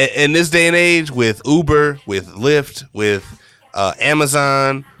 In this day and age, with Uber, with Lyft, with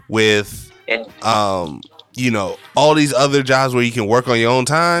Amazon, with all these other jobs where you can work on your own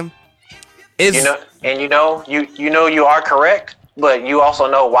time. You are correct, but you also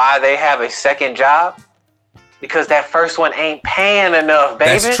know why they have a second job? Because that first one ain't paying enough,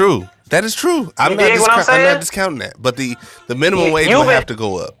 baby. That's true. That is true. I'm not discounting that. But the minimum wage will have to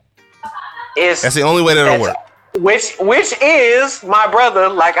go up. That's the only way that'll work. Which is, my brother,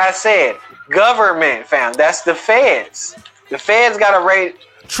 like I said, government, fam. That's the feds. The feds gotta raise.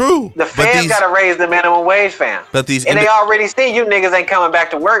 True. The feds gotta raise the minimum wage, fam. But they already see you niggas ain't coming back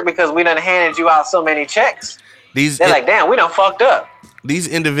to work because we done handed you out so many checks. They're like, damn, we done fucked up. These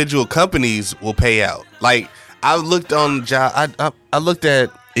individual companies will pay out. Like, I looked on job. I looked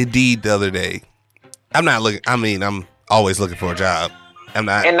at Indeed the other day. I'm not looking. I mean, I'm always looking for a job. I'm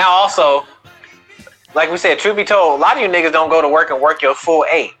not. And now also, like we said, truth be told, a lot of you niggas don't go to work and work your full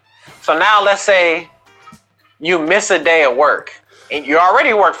 8. So now let's say you miss a day of work and you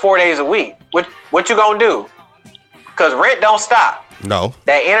already work 4 days a week. What you gonna do? Because rent don't stop. No.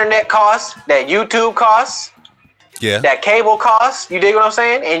 That internet costs, that YouTube costs, that cable costs. You dig what I'm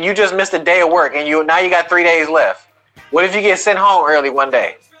saying? And you just missed a day of work and now you got 3 days left. What if you get sent home early one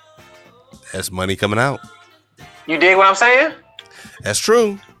day? That's money coming out. You dig what I'm saying? That's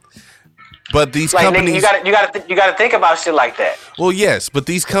true. But these companies, nigga, you gotta think about shit like that. Well, yes, but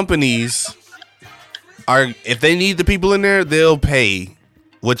these companies if they need the people in there, they'll pay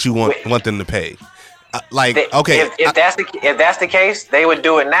what you want them to pay. If that's the case, they would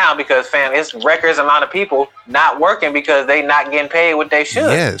do it now because, fam, it's records amount of people not working because they not getting paid what they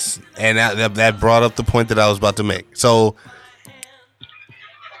should. Yes, and that brought up the point that I was about to make. So,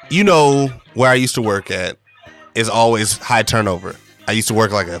 where I used to work at is always high turnover. I used to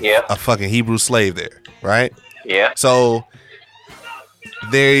work like a fucking Hebrew slave there, right? Yeah. So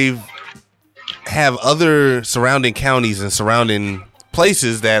they have other surrounding counties and surrounding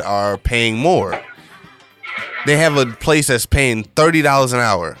places that are paying more. They have a place that's paying $30 an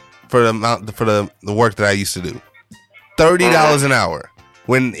hour for the work that I used to do. $30 an hour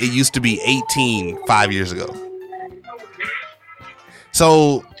when it used to be 18 5 years ago.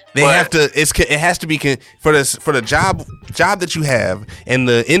 So they have to. It has to be for the job that you have and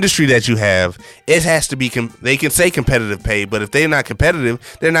the industry that you have. It has to be. They can say competitive pay, but if they're not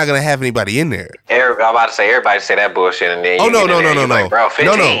competitive, they're not gonna have anybody in there. I'm about to say everybody say that bullshit, and then no, like, bro, 15.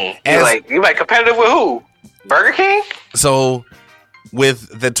 No. You like competitive with who? Burger King? So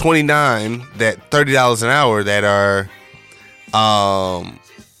with the 29, that $30 an hour that are,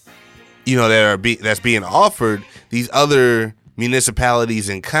 that's being offered, these other municipalities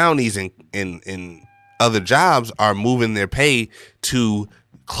and counties and other jobs are moving their pay to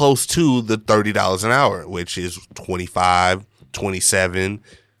close to the $30 an hour, which is 25, 27,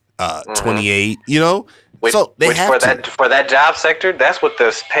 28, so they have for that job sector, that's what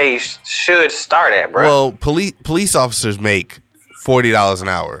the pay should start at, bro. Well, police officers make $40 an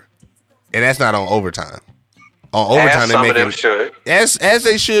hour, and that's not on overtime. On overtime, they make them should as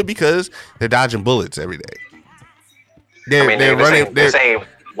they should because they're dodging bullets every day. They're running. This ain't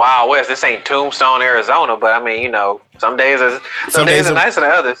Wild West. This ain't Tombstone, Arizona. But I mean, some days are nicer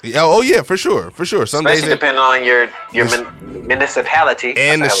than others. Oh yeah, for sure. Some days depending on your municipality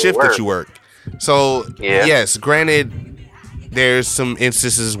and the shift that you work. So yes, granted, there's some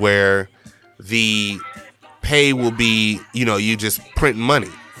instances where the pay will be, you just printing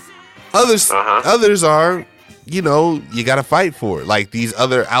money. Others are, you got to fight for it. Like these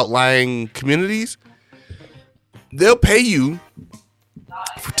other outlying communities, they'll pay you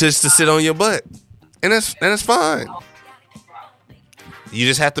just to sit on your butt, and that's fine. You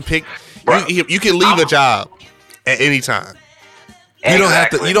just have to pick. You can leave a job at any time. You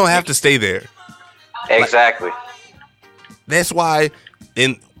don't have to stay there. Exactly. That's why.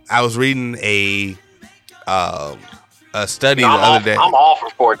 I was reading a study the other day. I'm all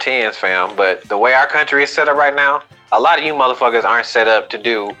for 410s, fam. But the way our country is set up right now, a lot of you motherfuckers aren't set up to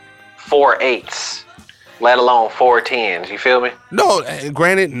do 4/8s, let alone 410s. You feel me? No,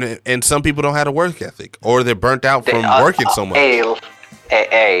 granted, and some people don't have a work ethic, or they're burnt out from working so much.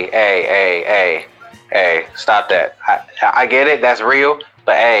 Hey, stop that. I get it, that's real,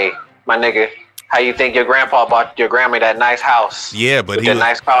 but hey, my nigga, how you think your grandpa bought your grandma that nice house? Yeah, but with the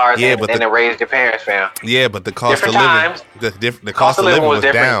nice cars, and they raised your parents, fam. Yeah, but the cost of living, the cost of living was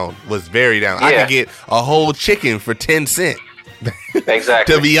very down. Yeah. I could get a whole chicken for 10 cents.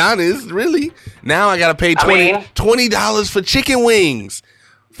 Exactly. To be honest, really, now I gotta pay $20 for chicken wings,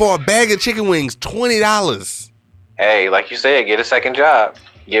 for a bag of chicken wings, $20. Hey, like you said, get a second job.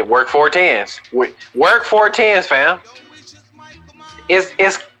 Get work 410s. Work 410s, fam.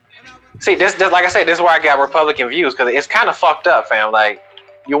 See, this like I said, this is where I got Republican views because it's kind of fucked up, fam. Like,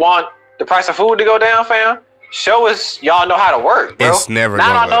 you want the price of food to go down, fam. Show us y'all know how to work, bro. It's never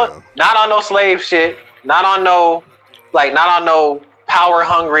not going on down. not on no slave shit. Not on no power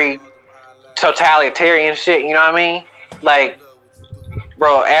hungry totalitarian shit. You know what I mean? Like,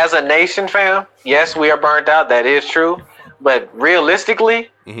 bro, as a nation, fam, yes, we are burnt out. That is true. But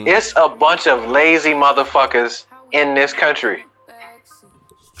realistically, it's a bunch of lazy motherfuckers in this country.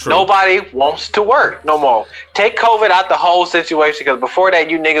 True. Nobody wants to work no more. Take COVID out the whole situation, because before that,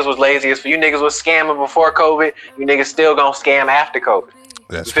 you niggas was lazy as for you niggas was scamming before COVID. You niggas still gonna scam after COVID.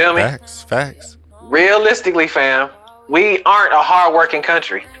 That's You feel me? Facts. Realistically, fam, we aren't a hard-working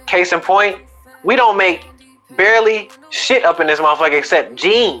country. Case in point, we don't make barely shit up in this motherfucker except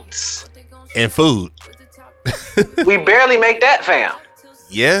jeans. And food. We barely make that, fam.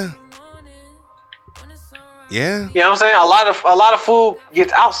 Yeah. Yeah. You know what I'm saying? A lot of food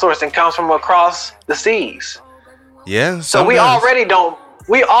gets outsourced and comes from across the seas. Yeah. So we already don't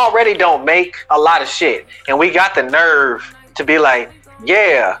make a lot of shit, and we got the nerve to be like,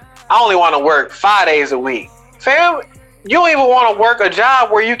 yeah, I only want to work 5 days a week, fam. You don't even want to work a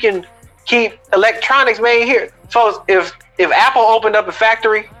job where you can keep electronics made here. So if Apple opened up a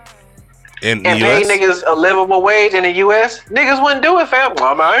factory in and the paid US? niggas a livable wage in the US, niggas wouldn't do it, fam.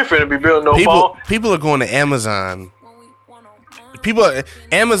 Well, I ain't finna be building no phone. People are going to Amazon.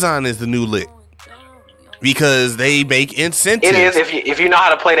 Amazon is the new lick because they make incentives. It is if you know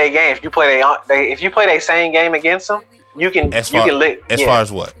how to play their game. If you play their same game against them, you can lick. As far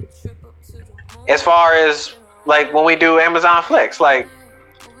as what? As far as like when we do Amazon Flex, like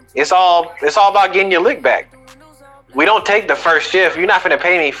it's all about getting your lick back. We don't take the first shift. You're not finna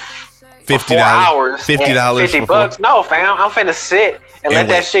pay me for 4 hours, $50, $50. No, fam. I'm finna sit and let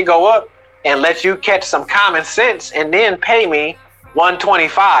that shit go up and let you catch some common sense and then pay me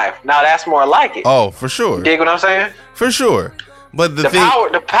 $125. Now that's more like it. Oh, for sure. You dig what I'm saying? For sure. But the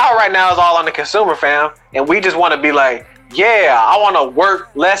power right now is all on the consumer, fam, and we just want to be like, yeah, I want to work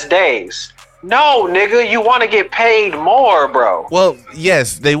less days. No, nigga, you want to get paid more, bro. Well,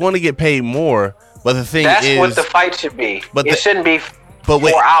 yes, they want to get paid more, but the thing that's is, what the fight should be. But it shouldn't be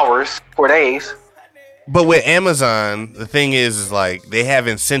 4 hours, 4 days. But with Amazon, the thing is like they have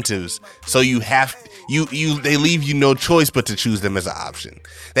incentives, so you have they leave you no choice but to choose them as an option.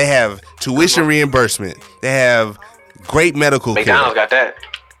 They have tuition reimbursement. They have great medical care. McDonald's got that.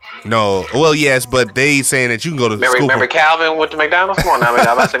 No, well, yes, but they saying that you can go to school. Remember Calvin went to McDonald's? Come on now, I'm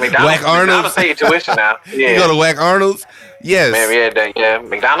about to say McDonald's. Whack Arnold's. McDonald's pay your tuition now. Yeah. You go to Whack Arnold's? Yes. Yeah,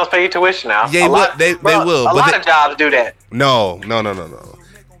 McDonald's pay your tuition now. Yeah, they will. A lot of jobs do that. No.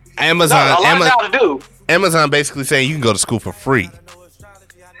 Amazon. A lot of jobs do. Amazon basically saying you can go to school for free.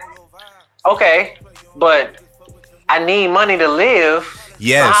 Okay, but I need money to live.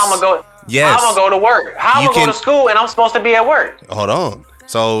 Yes. So how am I go? Yes. How am I go to work? How am I go to school and I'm supposed to be at work? Hold on.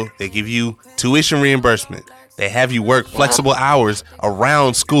 So they give you tuition reimbursement. They have you work flexible hours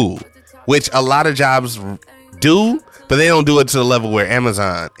around school, which a lot of jobs do, but they don't do it to the level where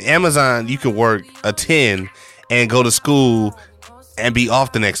Amazon, you can work a 10 and go to school and be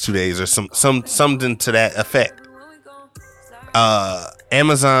off the next 2 days or something to that effect.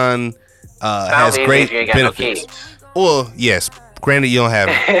 Amazon has great benefits. Well, yes, granted you don't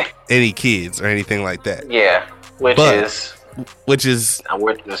have any kids or anything like that. Yeah, which is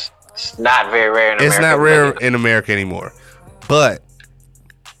it's not very rare in America. It's not rare in America anymore. But,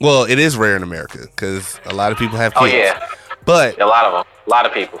 well, it is rare in America because a lot of people have kids. Oh, yeah. But a lot of them. A lot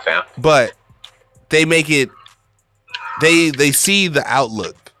of people, fam. But they make it, they see the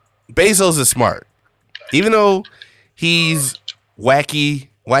outlook. Bezos is smart. Even though he's wacky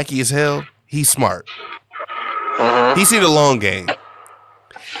as hell, he's smart. Mm-hmm. He see the long game.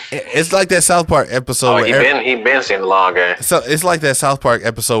 It's like that South Park episode. Oh, he been seeing the long game. So it's like that South Park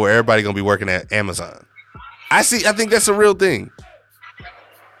episode where everybody gonna be working at Amazon. I think that's a real thing.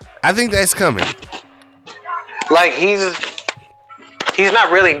 I think that's coming. Like he's not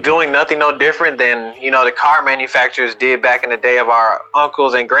really doing nothing no different than the car manufacturers did back in the day of our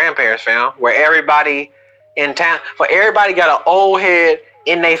uncles and grandparents, fam. Where everybody in town, everybody got an old head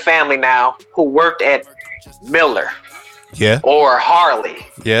in their family now who worked at Miller. Yeah. Or Harley.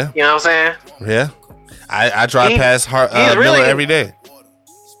 Yeah. You know what I'm saying? Yeah. I drive past Miller every day.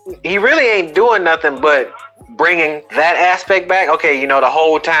 He really ain't doing nothing but bringing that aspect back. Okay, the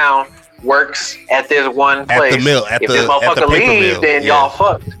whole town works at this one place. At the mill. If this motherfucker leave, then y'all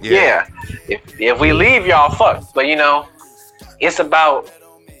fucked. Yeah. If we leave, y'all fucked. But it's about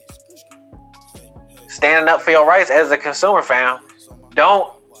standing up for your rights as a consumer, fam.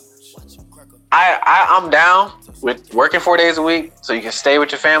 I'm down with working 4 days a week so you can stay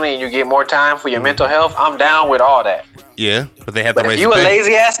with your family and you get more time for your mental health. I'm down with all that. Yeah, but they have to But raise if you a the pay.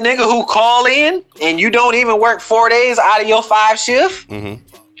 lazy ass nigga who call in and you don't even work 4 days out of your 5 shift,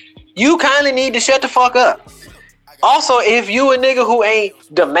 you kind of need to shut the fuck up. Also, if you a nigga who ain't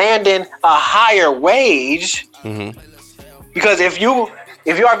demanding a higher wage, because if you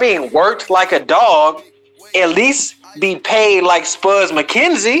are being worked like a dog, at least be paid like Spuzz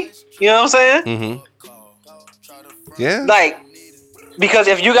McKenzie. You know what I'm saying? Yeah. Like, because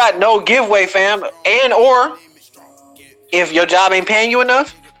if you got no giveaway, fam, and or if your job ain't paying you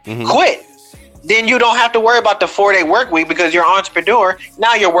enough, quit. Then you don't have to worry about the 4-day work week because you're an entrepreneur.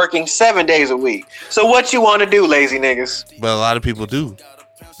 Now you're working 7 days a week. So what you want to do, lazy niggas? But a lot of people do.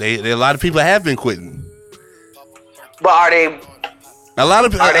 A lot of people have been quitting. But are they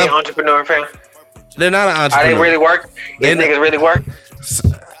entrepreneur, fam? They're not an Are entrepreneur. they really work? These niggas really work?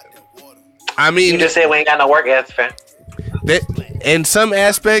 I mean, You just said we ain't got no work ethic, fam. in some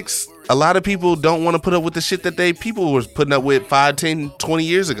aspects, a lot of people don't want to put up with the shit that people was putting up with 5, 10, 20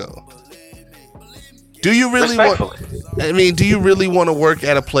 years ago. Do you really do you really want to work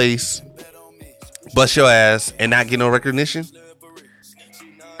at a place, bust your ass, and not get no recognition?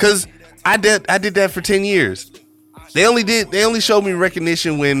 Cause I did that for 10 years. They only showed me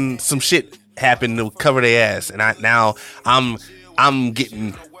recognition when some shit happened to cover their ass, and I'm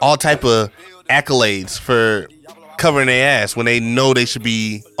getting all type of accolades for covering their ass when they know they should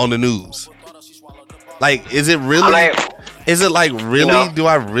be on the news. Like, is it really? Is it like really? You know, do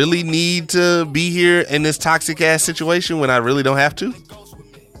I really need to be here in this toxic ass situation when I really don't have to?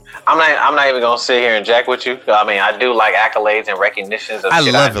 I'm not even gonna sit here and jack with you. I mean, I do like accolades and recognitions of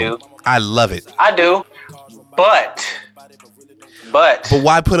shit I do. I love it. I do, but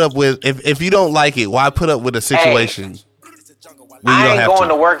why put up with if you don't like it? Why put up with a situation? I ain't going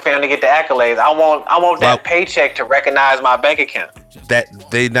to work, fam, to get the accolades. I want that paycheck to recognize my bank account. That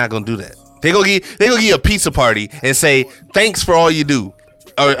they not gonna do that. They gonna give you a pizza party and say thanks for all you do,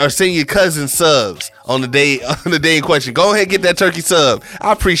 or send your cousin subs on the day in question. Go ahead and get that turkey sub.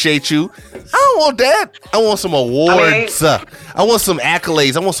 I appreciate you. I don't want that. I want some awards. I want some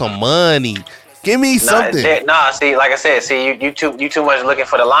accolades. I want some money. Give me something. See, like I said, you too much looking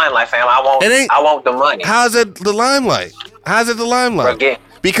for the limelight, fam. I want the money. How's it the limelight? How's it the limelight?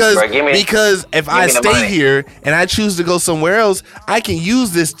 Because if I stay here and I choose to go somewhere else, I can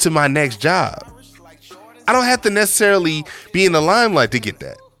use this to my next job. I don't have to necessarily be in the limelight to get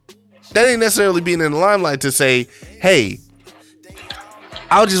that. That ain't necessarily being in the limelight to say, hey,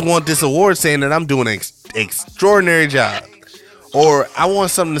 I just want this award saying that I'm doing an extraordinary job. Or I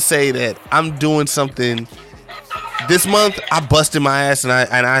want something to say that I'm doing something. This month I busted my ass and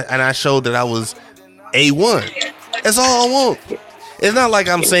I showed that I was A1. That's all I want. It's not like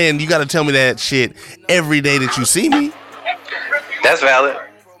I'm saying you got to tell me that shit every day that you see me. That's valid.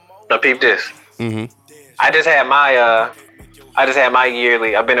 Now peep this. I just had my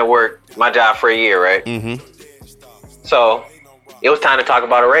yearly. I've been at work, my job for a year, right? So it was time to talk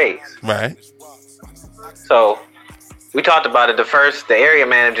about a raise. Right. So we talked about it. The area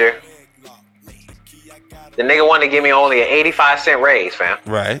manager, the nigga wanted to give me only an 85-cent raise, fam.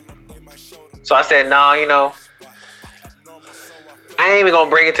 Right. So I said, no, I ain't even gonna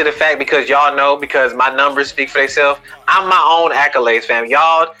bring it to the fact because y'all know, because my numbers speak for themselves. I'm my own accolades, fam.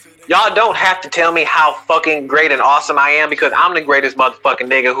 Y'all don't have to tell me how fucking great and awesome I am because I'm the greatest motherfucking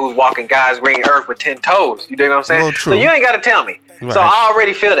nigga who's walking God's green earth with 10 toes. You dig what I'm saying? Well, so you ain't gotta tell me. Right. So I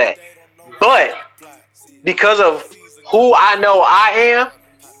already feel that. But because of who I know I am,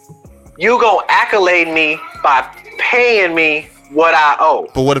 you gonna accolade me by paying me what I owe.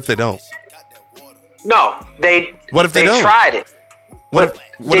 But what if they don't? No, What if they don't? Tried it.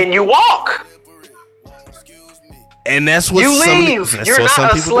 Then you walk. And that's what you leave. You're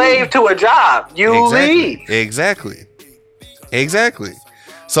not a slave to a job. You leave. Exactly.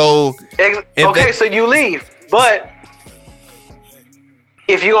 So so you leave. But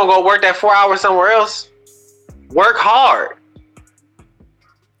if you're gonna go work that 4 hours somewhere else, work hard.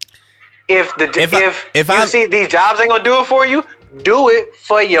 If you see these jobs ain't gonna do it for you, do it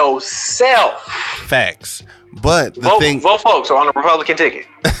for yourself. Facts. But vote folks on the Republican ticket.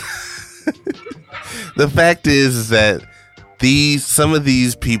 The fact is that some of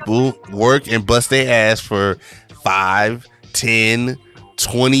these people work and bust their ass for 5, 10,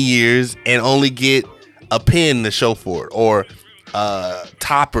 20 years and only get a pen to show for it, or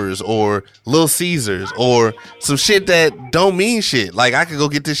Toppers, or Little Caesars, or some shit that don't mean shit. Like, I could go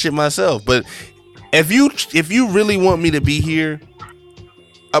get this shit myself. But if you really want me to be here,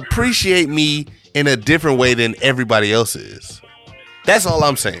 appreciate me in a different way than everybody else is. That's all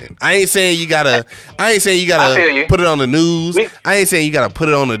I'm saying. I ain't saying you gotta put it on the news. I ain't saying you gotta put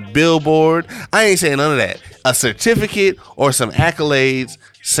it on a billboard. I ain't saying none of that. a certificate or some accolades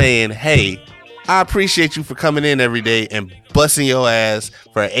saying, hey, I appreciate you for coming in every day and busting your ass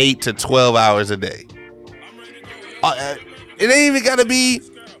for 8 to 12 hours a day. It ain't even gotta be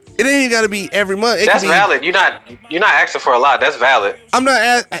every month. That's valid. You're not asking for a lot. That's valid. I'm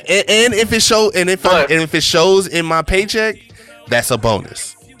not and if it shows in my paycheck, that's a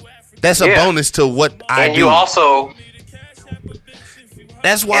bonus. That's a bonus to what I do. And you also,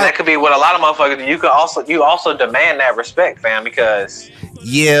 that's why. And that could be what a lot of motherfuckers. You also demand that respect, fam, because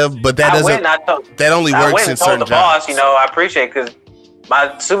but that doesn't. That only works in certain jobs. I went and told the boss, I appreciate, because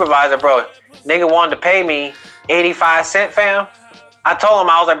my supervisor, bro, nigga wanted to pay me 85 cents, fam. I told him,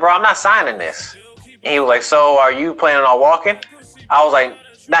 I was like, bro, I'm not signing this. And he was like, so are you planning on walking? I was like,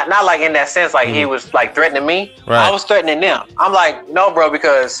 not like in that sense, like he was like threatening me. Right. I was threatening them. I'm like, no, bro,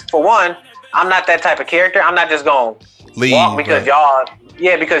 because for one, I'm not that type of character. I'm not just gonna walk because y'all,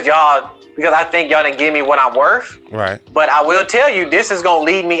 because I think y'all didn't give me what I'm worth. Right. But I will tell you, this is gonna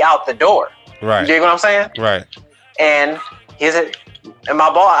lead me out the door. Right. You dig what I'm saying? Right. And my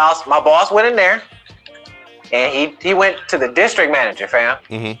boss went in there, and he went to the district manager, fam.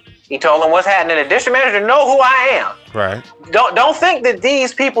 Mm-hmm. He told him what's happening. The district manager know who I am. Right. Don't think that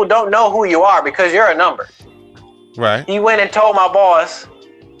these people don't know who you are because you're a number. Right. He went and told my boss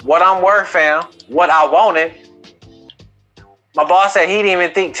what I'm worth, fam, what I wanted. My boss said he didn't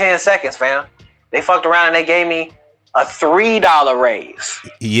even think 10 seconds, fam. They fucked around and they gave me a $3 raise.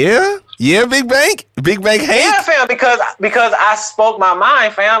 Yeah, Big Bank Hank. Yeah, fam, because I spoke my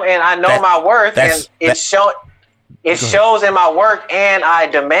mind, fam, and I know my worth, and it shows in my work, and I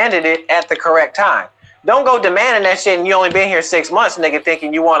demanded it at the correct time. Don't go demanding that shit and you only been here 6 months, nigga,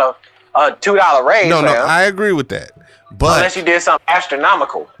 thinking you want a $2 raise. No, I agree with that. But unless you did something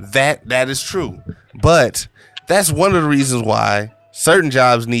astronomical. That is true. But that's one of the reasons why certain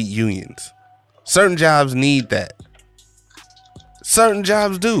jobs need unions. Certain jobs need that. Certain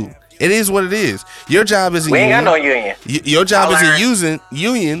jobs do. It is what it is. Your job is a union. We ain't got no union. Your job is a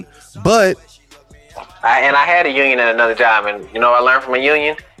union, but I had a union at another job, and you know what I learned from a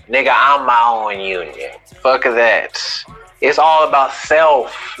union? Nigga, I'm my own union. Fuck that. It's all about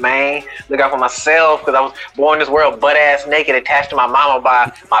self, man. Look out for myself, because I was born in this world butt-ass naked, attached to my mama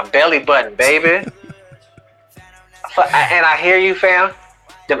by my belly button, baby. And I hear you, fam.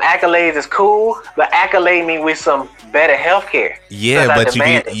 Them accolades is cool, but accolade me with some better health care. Yeah, but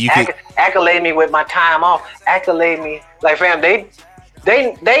you can accolade me with my time off. Accolade me. Like, fam, they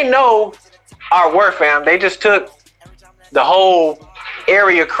know our worth, fam. They just took the whole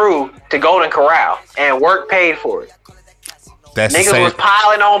area crew to Golden Corral and work paid for it. Niggas was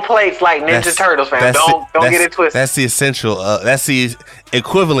piling on plates like Ninja Turtles, fam. Don't get it twisted. That's the essential. That's the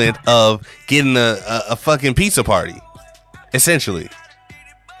equivalent of getting a fucking pizza party, essentially.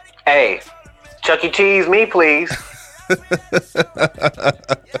 Hey, Chuck E. Cheese me, please. You know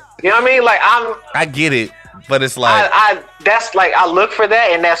what I mean? Like, I get it, but it's like I look for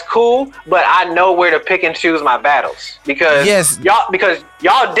that, and that's cool. But I know where to pick and choose my battles because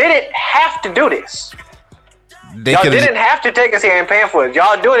y'all didn't have to do this. Y'all didn't have to take us here and pay for it.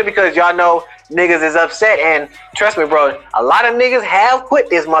 Y'all doing it because y'all know niggas is upset. And trust me, bro, a lot of niggas have quit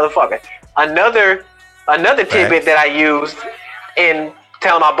this motherfucker. Another tidbit that I used in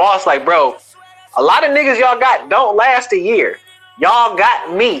telling my boss, like, bro, a lot of niggas y'all got don't last a year. Y'all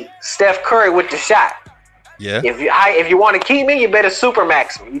got me, Steph Curry, with the shot. Yeah. If you want to keep me, you better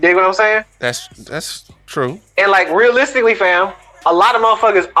supermax me. You dig what I'm saying? That's true. And like, realistically, fam, a lot of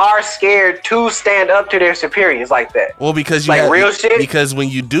motherfuckers are scared to stand up to their superiors like that. Well, because real shit. Because when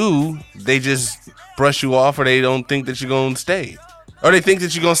you do, they just brush you off, or they don't think that you're gonna stay, or they think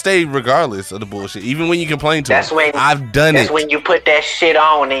that you're gonna stay regardless of the bullshit. Even when you complain to them. I've done it. That's when you put that shit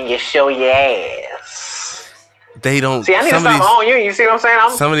on and you show your ass. They don't. See, I need to stop on you. You see what I'm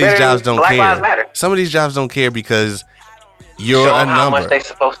saying? Some of these jobs don't care. Black Lives Matter. Some of these jobs don't care because you're show a number. How much they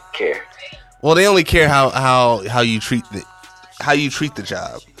supposed to care? Well, they only care how you treat the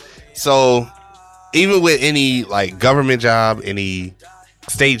job. So even with any like government job, any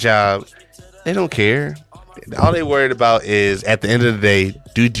state job, they don't care. All they worried about is at the end of the day,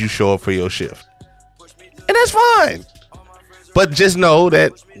 did you show up for your shift? And that's fine. But just know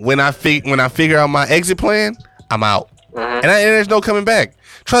that when I figure out my exit plan, I'm out. And there's no coming back.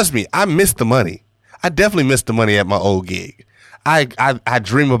 Trust me, I miss the money. I definitely miss the money at my old gig. I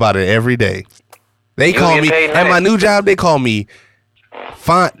dream about it every day. They call me at my new job. They call me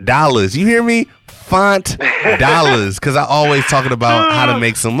Font Dollars. You hear me? Font Dollars, because I always talking about how to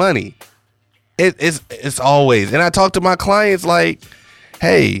make some money. It's always, and I talk to my clients like,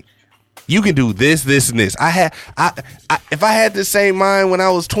 hey, you can do this, this, and this. If I had the same mind when I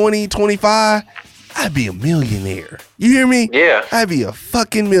was 20, 25, I'd be a millionaire. You hear me? Yeah. I'd be a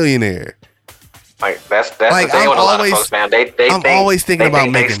fucking millionaire. Like that's Like, the thing I'm with a lot of always- folks, man. They I'm think, always thinking they about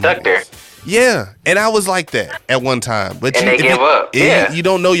think making they stuck millions. there. Yeah, and I was like that at one time. But And they if give up. Yeah. you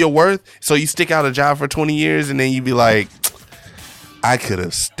don't know your worth, so you stick out a job for 20 years, and then you be like, I could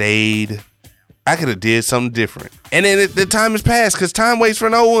have stayed. I could have did something different. And then the time has passed because time waits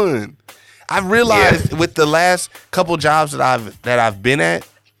for no one. I've realized with the last couple jobs that I've been at,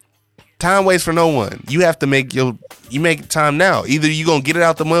 time waits for no one. You have to make time now. Either you're gonna get it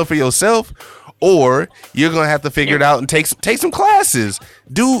out the mud for yourself, or you're gonna have to figure it out and take some classes.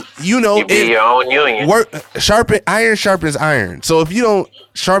 You be your own union. Iron sharpens iron. So if you don't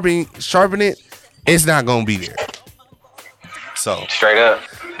sharpen it, it's not gonna be there. So Straight up.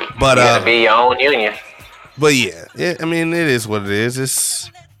 but You gotta be your own union. but yeah, I mean, it is what it is.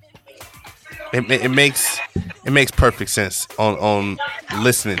 It makes perfect sense on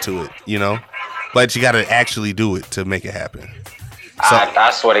listening to it, you know. But you got to actually do it to make it happen. So, I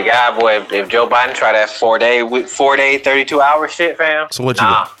swear to God, boy, if Joe Biden try that 4 day, 32-hour shit, fam. so what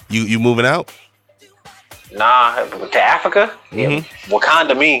nah, you moving out? Nah, to Africa? Yeah,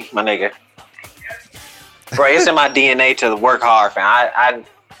 Wakanda me, my nigga. Bro, it's in my DNA to work hard, fam.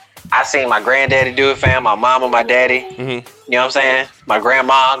 I seen my granddaddy do it, fam. My mama, my daddy. Mm-hmm. You know what I'm saying? My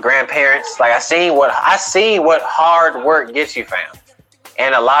grandma, grandparents. Like I seen what hard work gets you, fam.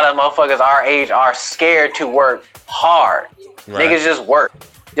 And a lot of motherfuckers our age are scared to work hard. Right. Niggas just work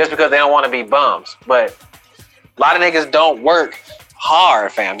just because they don't want to be bums. But a lot of niggas don't work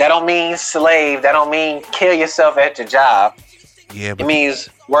hard, fam. That don't mean slave. That don't mean kill yourself at your job. Yeah, It means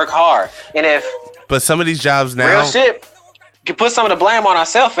work hard. And if but some of these jobs now, real shit, you put some of the blame on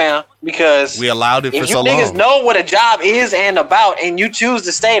ourselves, fam, because we allowed it for if you so niggas long. know what a job is and about, and you choose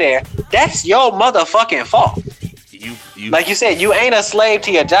to stay there, that's your motherfucking fault. Like you said, you ain't a slave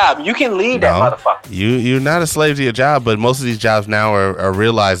to your job. You can leave that motherfucker. You're not a slave to your job, but most of these jobs now are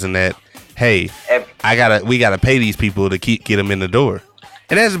realizing that, hey, we gotta pay these people to get them in the door,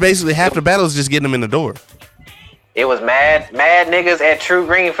 and that's basically half the battle is just getting them in the door. It was mad niggas at True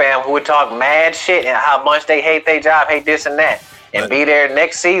Green, fam, who would talk mad shit and how much they hate their job, hate this and that, and be there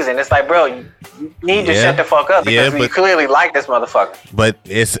next season. It's like, bro, you need to shut the fuck up because you clearly like this motherfucker. But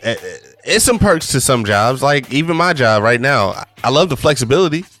it's some perks to some jobs. Like even my job right now, I love the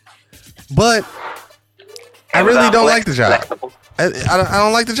flexibility, but I really don't like the job. I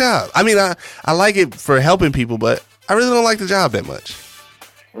don't like the job. I mean, I like it for helping people, but I really don't like the job that much.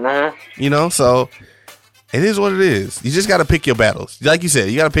 Mm-hmm. You know, so it is what it is. You just got to pick your battles. Like you said,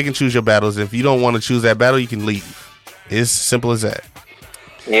 you got to pick and choose your battles. If you don't want to choose that battle, you can leave. It's simple as that.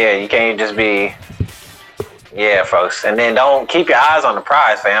 Yeah, you can't just be... Yeah, folks. And then don't keep your eyes on the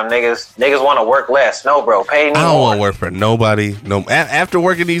prize, fam. Niggas want to work less. No, bro. Pay me more. I don't want to work for nobody. No, after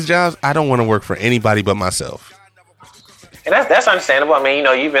working these jobs, I don't want to work for anybody but myself. And that's understandable. I mean, you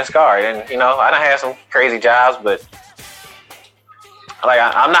know, you've been scarred, and you know, I done had some crazy jobs, but like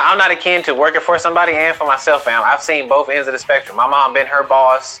I'm not akin to working for somebody and for myself, fam. I've seen both ends of the spectrum. My mom been her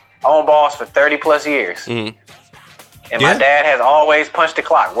own boss for 30 plus years. Mm-hmm. And my dad has always punched the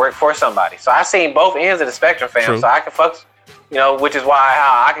clock, worked for somebody. So I seen both ends of the spectrum, fam. True. So I can fuck, you know, which is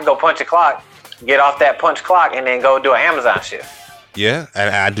why I can go punch a clock, get off that punch clock, and then go do an Amazon shift. Yeah,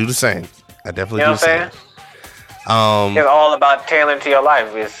 I do the same. I definitely You know do the same. what I'm saying? It's all about tailoring to your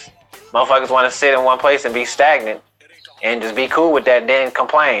life. It's motherfuckers want to sit in one place and be stagnant and just be cool with that, then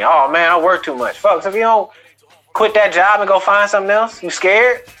complain. Oh man, I work too much. Folks, if you don't quit that job and go find something else, you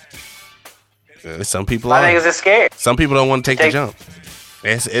scared? Some people My are. niggas is scared. Some people don't want to take the jump.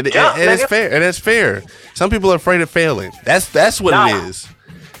 It's fair. And it's fair. Some people are afraid of failing. That's what it is.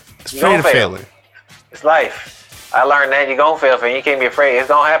 It's afraid of failing. It's life. I learned that you're gonna fail, fam. You can't be afraid. It's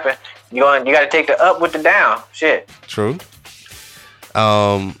gonna happen. You gotta take the up with the down. Shit. True.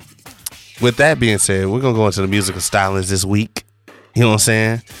 With that being said, we're gonna go into the musical stylings this week. You know what I'm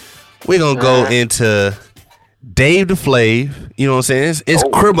saying? We're gonna go into Dave the Flav. You know what I'm saying? It's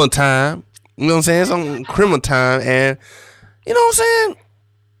criminal time. You know what I'm saying? It's on criminal time, and you know what I'm saying?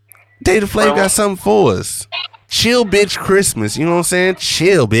 Dave the Flav got something for us. Chill, bitch, Christmas. You know what I'm saying?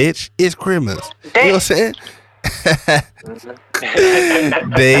 Chill, bitch. It's Christmas. You know what I'm saying?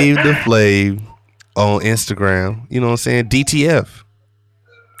 Dave the Flav on Instagram. You know what I'm saying? DTF.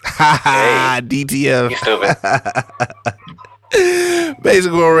 Ha DTF. You stupid.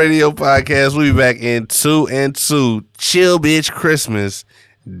 Basic World Radio Podcast. We'll be back in 2 and 2. Chill, bitch, Christmas.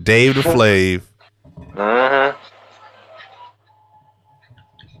 Dave the Flav. Mm-hmm.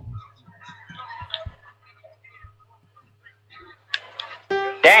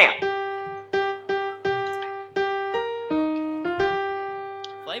 Damn.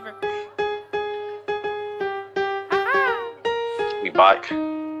 Flavor. like.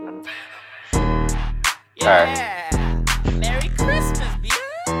 Yeah. Merry Christmas, bitch.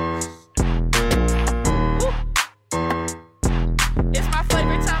 Woo. It's my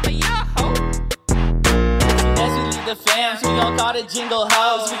favorite time of year, ho. As we leave the fams, we gon' call the jingle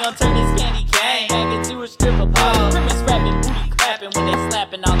hoes. We gon' turn this candy cane back into a stripper pole. Grimace rapping, booty clapping when they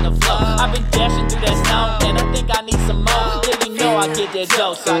slapping on the floor. I've been dashing through that snow, and I think I need some more. Yeah, you know I get that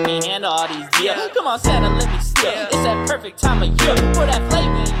dough, so I can handle all these deals. Come on, Santa, let me steal. It's that perfect time of year. Put that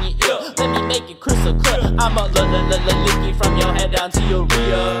flavor in your ear. Let me make it crystal clear. I'm a licky from your head down to your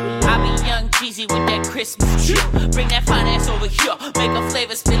rear. I be young Jeezy with that Christmas chill. Bring that fine ass over here. Make a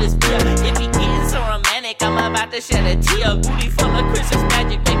flavor spill his beer. If he getting so romantic, I'm about to shed a tear. Booty full of Christmas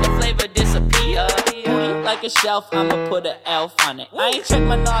magic, make a flavor disappear. Booty like a shelf, I'ma put an elf on it. I ain't check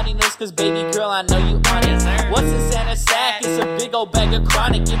my naughtiness, cause baby girl, I know you on it. What's in Santa's sack? It's a big old bag of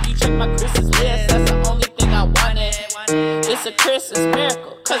chronic. If you check my Christmas list, that's the only thing I wanted. It's a Christmas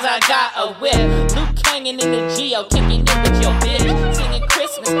miracle, cause I got a whip. Luke hanging in the Geo, kicking it with your bitch. Singing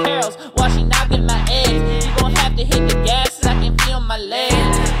Christmas carols while she knocking my eggs. You gon' have to hit the gas so I can feel my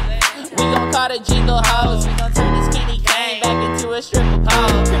legs. We gon' call the jingle hoes. We gon' turn this candy cane back into a stripper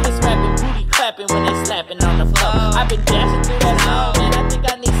pole. Grimace rapping, booty clapping when they slapping on the floor. I've been dashing through that snow, and I think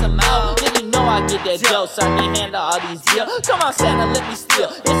I need some more. Then you know I get that dough, so I can handle all these deals. Come on, Santa, let me steal.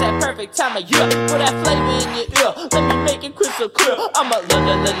 It's that perfect time of year. Put that flavor in your ear. Let me make it crystal clear. I'm a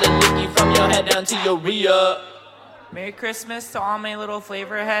licky from your head down to your rear. Merry Christmas to all my little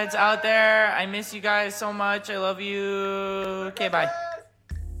flavor heads out there. I miss you guys so much. I love you. Okay, bye.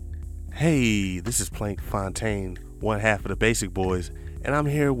 Hey, this is Plank Fontaine, one half of the Basic Boys, and I'm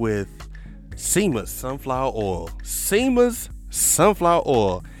here with SEMA's Sunflower Oil. SEMA's Sunflower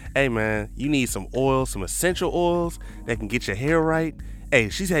Oil. Hey man, you need some oil, some essential oils that can get your hair right. Hey,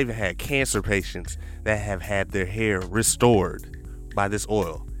 she's even had cancer patients that have had their hair restored by this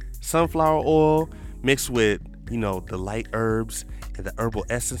oil. Sunflower oil mixed with, the light herbs and the herbal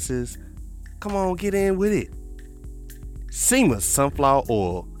essences. Come on, get in with it. SEMA's Sunflower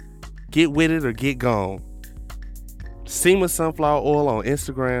Oil. Get with it or get gone. SEMA's Sunflower Oil on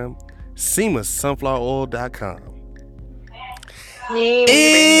Instagram. SEMASsunfloweroil.com.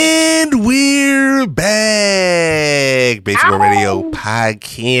 And we're back. Basic Boy Radio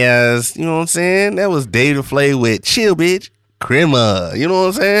Podcast. You know what I'm saying? That was Data Flay with Chill Bitch Crema. You know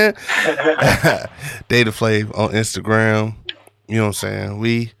what I'm saying? Data Flay on Instagram. You know what I'm saying?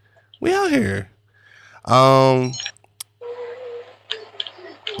 We out here.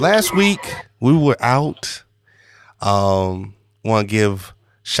 Last week we were out. Want to give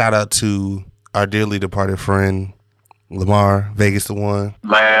shout out to our dearly departed friend Lamar, Vegas the One.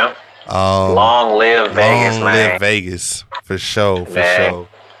 Man. Long live Vegas, long man. Live Vegas, for sure, Man.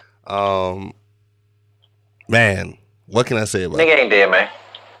 Man, what can I say about Nigga it? ain't dead, man.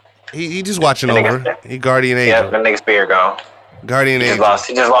 He just watching That nigga- over. He guardian Yeah, angel. that nigga spirit gone. Guardian He angel.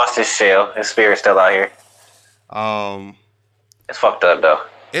 just lost his shell. His spirit's still out here. It's fucked up though.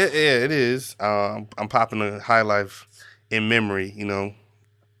 It is. I'm popping a high life in memory, I'm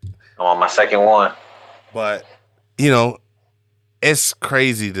on my second one. but it's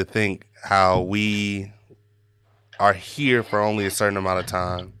crazy to think how we are here for only a certain amount of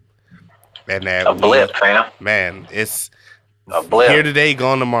time, and that A blip, fam. man, it's A blip. here today,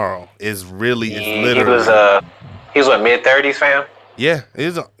 gone tomorrow. It's really, it's He literally. was what, mid-30s, fam? Yeah,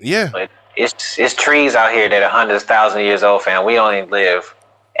 it's yeah. But it's trees out here that are hundreds, thousands of years old, fam. We only live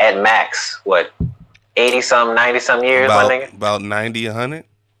at max, 80-something, 90-something years, my nigga? About 90, 100.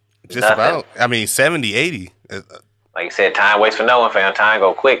 Just Nothing. about. I mean, 70, 80. Like you said, time waits for no one, fam. Time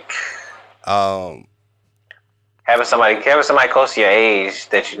go quick. Having somebody close to your age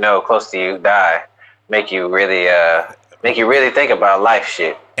that close to you die, make you really think about life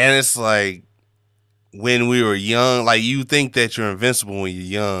shit. And it's like when we were young, like you think that you're invincible when you're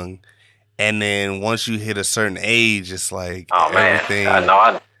young, and then once you hit a certain age, it's like Oh man, everything. I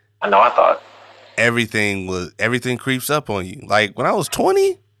thought. Everything creeps up on you. Like when I was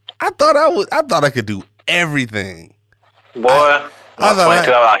 20, I thought I could do everything. Boy, I was thought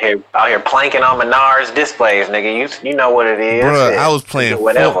 22. I'm out here planking on Menards displays, nigga. You know what it is. Bruh, Shit. I was playing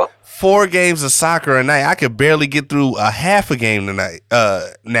whatever. four games of soccer a night. I could barely get through a half a game tonight.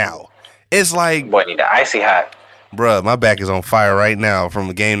 Now it's like, Boy, need the icy hot. bruh, my back is on fire right now from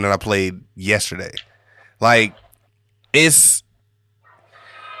a game that I played yesterday. Like, it's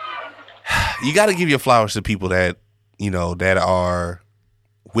you got to give your flowers to people that that are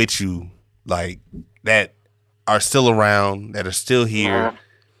with you, like that are still around, that are still here,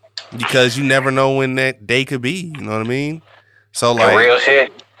 because you never know when that day could be. You know what I mean? So And like, real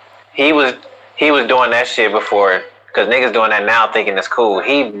shit. He was doing that shit before Because niggas doing that now thinking it's cool.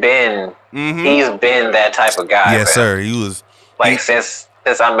 He's been that type of guy. Yes, bro. sir. He was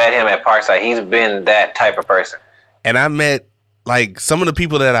since I met him at Parkside, he's been that type of person. And I met like some of the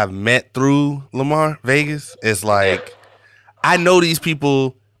people that I've met through Lamar Vegas. It's like I know these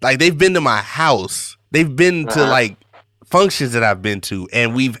people. Like they've been to my house. They've been to like functions that I've been to,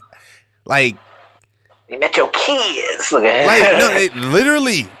 and we've like. You met your kids. Look at like no,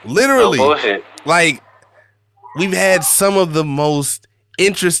 literally. No bullshit. Like we've had some of the most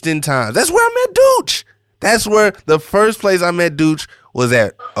interesting times. That's where I met Dooch. That's where the first place I met Dooch was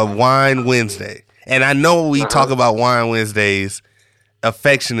at a Wine Wednesday. And I know we talk about Wine Wednesdays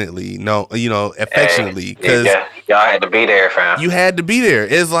affectionately. Affectionately. Because y'all had to be there, fam. You had to be there.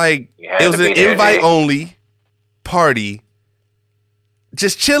 It's like, it was an invite-only party.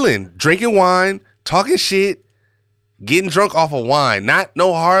 Just chilling, drinking wine, talking shit, getting drunk off of wine. Not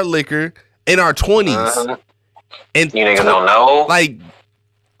no hard liquor in our 20s. And you niggas don't know? Like,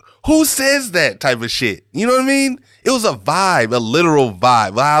 who says that type of shit? You know what I mean? It was a vibe, a literal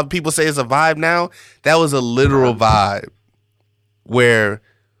vibe. How people say it's a vibe now, that was a literal vibe where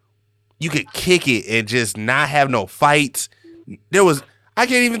you could kick it and just not have no fights. I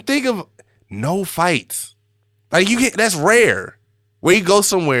can't even think of no fights. Like that's rare. Where you go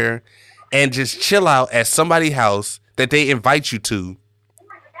somewhere and just chill out at somebody's house that they invite you to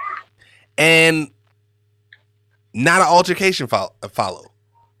and not an altercation follow.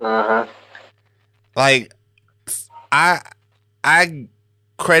 Like I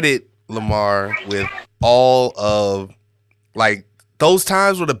credit Lamar with all of like those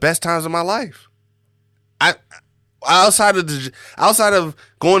times were the best times of my life. Outside of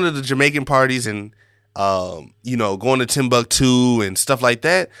going to the Jamaican parties and going to Timbuktu and stuff like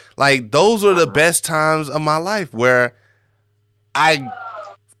that, like those were the best times of my life where I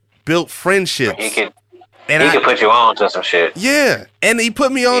built friendships. He could put you on to some shit. Yeah, and he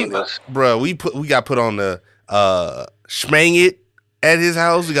put me on, bro. We got put on the Schmang It at his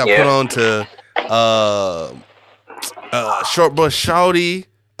house. We got put on to Short Bush Shawty.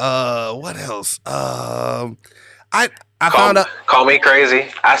 What else? I found out. Call me crazy.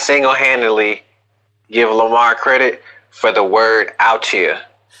 I single-handedly give Lamar credit for the word out here.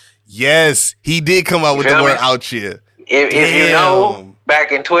 Yes, he did come out with the word out here. If you know,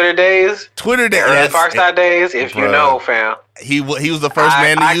 back in Twitter days, early Parkside days, if you know, fam, he was the first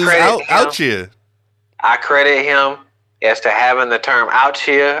man to use out here. I credit him as to having the term out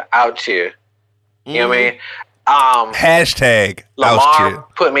here. You know what I mean? Hashtag Lamar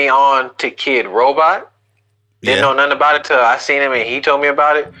put me on to Kid Robot. Didn't know nothing about it till I seen him and he told me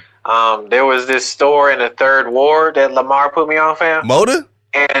about it. There was this store in the 3rd Ward that Lamar put me on, fam. Moda?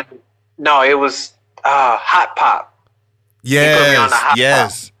 And no, it was Hot Pop. Yes. He put me on the Hot Pop.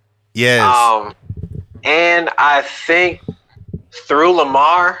 Yes. And I think through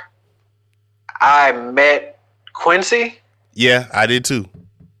Lamar, I met Quincy. Yeah, I did too.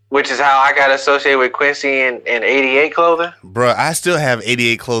 Which is how I got associated with Quincy and 88 clothing. Bruh, I still have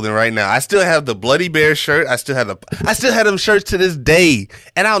 88 clothing right now. I still have the Bloody Bear shirt. I still have them shirts to this day.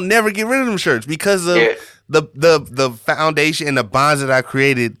 And I'll never get rid of them shirts because of the foundation and the bonds that I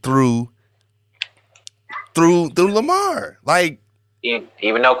created through Lamar. Like,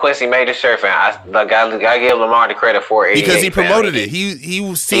 even though Quincy made the shirt, fam, I give Lamar the credit for 88. Because he promoted it. He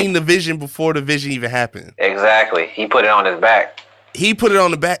was seeing the vision before the vision even happened. Exactly. He put it on his back. He put it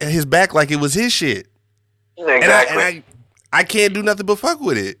on his back like it was his shit. Exactly. And I can't do nothing but fuck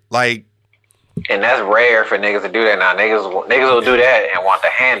with it. Like, and that's rare for niggas to do that now. Niggas will do that and want the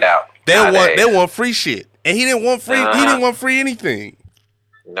handout. They want free shit. And he didn't want free he didn't want free anything.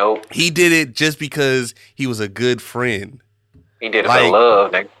 Nope. He did it just because he was a good friend. He did it for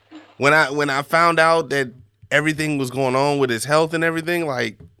love, nigga. When I found out that everything was going on with his health and everything,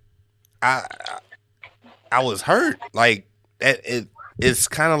 like I was hurt. Like it's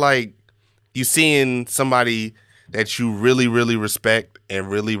kind of like you seeing somebody that you really, really respect and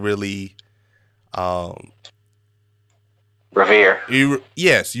really, really revere. You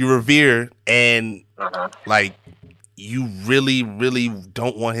revere, and like you really, really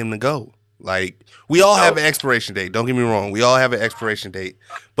don't want him to go. Like, we all have an expiration date. Don't get me wrong. We all have an expiration date.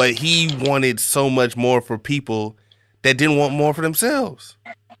 But he wanted so much more for people that didn't want more for themselves.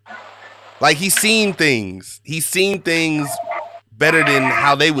 Like, he's seen things. He's seen things better than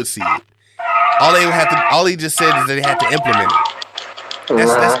how they would see it. All he just said is that he had to implement it.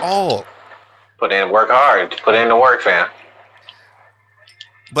 That's all. Work hard. Put in the work, fam.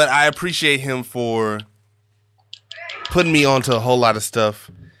 But I appreciate him for putting me onto a whole lot of stuff.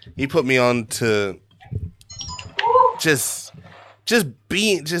 He put me on to just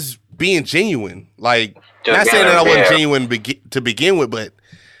being genuine. Like, Not saying that I wasn't genuine to begin with, but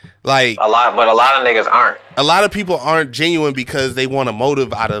like a lot of niggas aren't. A lot of people aren't genuine because they want a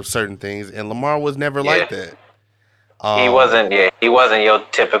motive out of certain things, and Lamar was never like that. He wasn't your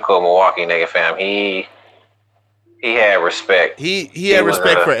typical Milwaukee nigga, fam. He had respect. He had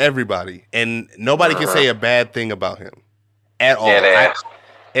respect for everybody, and nobody can say a bad thing about him at all.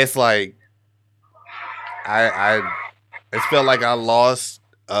 It's like I felt like I lost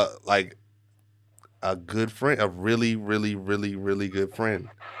like a good friend, a really, really, really, really good friend.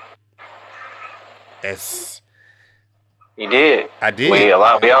 You did. I did. We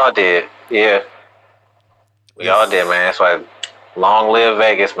all did. Yeah. We all did, man. That's why long live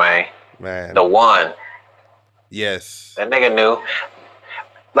Vegas, man. Man. The one. Yes. That nigga knew.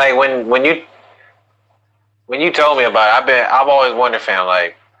 Like when you told me about it, I've always wondered, fam,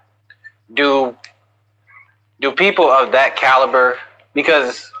 like, do people of that caliber,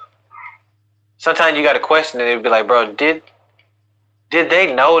 because sometimes you got to question it and be like, bro, did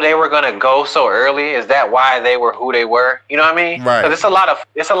they know they were gonna go so early? Is that why they were who they were? You know what I mean? Right. Because it's a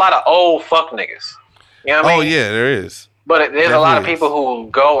lot of old fuck niggas. You know what I mean? Oh yeah, there is. But there's Definitely a lot of people who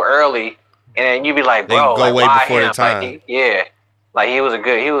go early, and then you be like, bro, they go like, way why before him? their time. Like he was a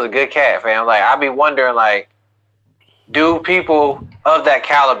good cat, fam. Like I be wondering, like, do people of that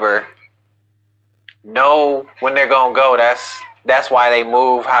caliber know when they're gonna go? That's why they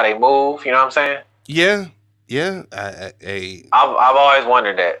move how they move. You know what I'm saying? Yeah. I've always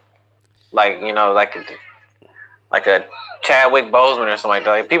wondered that. Like, you know, like a Chadwick Boseman or something like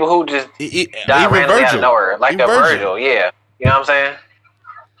that. Like people who just die randomly out of nowhere, like a Virgil. Yeah, you know what I'm saying?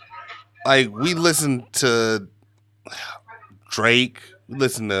 Like we listen to Drake, we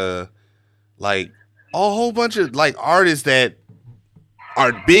listen to like a whole bunch of like artists that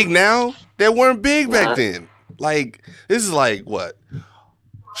are big now that weren't big back then. Like this is like what?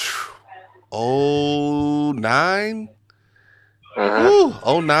 09?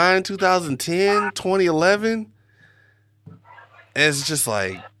 09, 2010, 2011. And it's just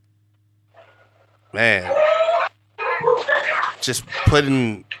like, man, just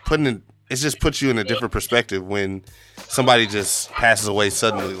putting it just puts you in a different perspective when somebody just passes away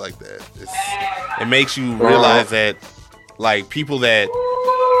suddenly like that. It makes you realize that like people that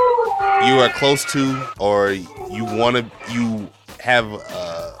you are close to or you have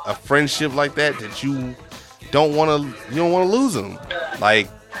a friendship like that you don't want to lose them. Like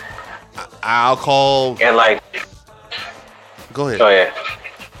I'll call and like. Go ahead. Oh yeah.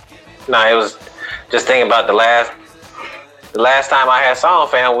 No, it was just thinking about the last time I had Song,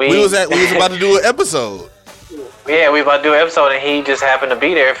 fam. We was about to do an episode. Yeah, we about to do an episode, and he just happened to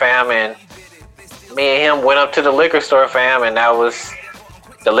be there, fam. And me and him went up to the liquor store, fam, and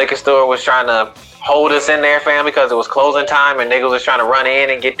the liquor store was trying to hold us in there, fam, because it was closing time, and niggas was trying to run in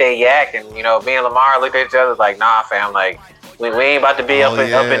and get their yak, and you know, me and Lamar looked at each other like, nah, fam, like. We ain't about to be up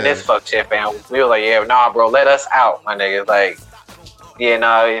in this fuck shit, fam. We were like, yeah, nah, bro, let us out, my niggas. Like, yeah,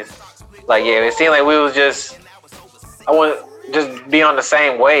 nah, it's like, yeah, it seemed like we was I want to just be on the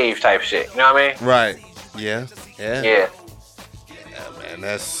same wave type shit. You know what I mean? Right. Yeah. Yeah, man,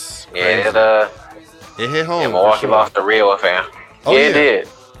 that's crazy. Yeah, it hit home. Yeah, Milwaukee lost the real, fam. Oh, yeah, it did.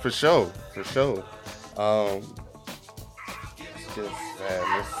 For sure. It's just,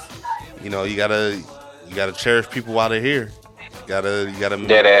 man, you know, you gotta cherish people while they're here. You gotta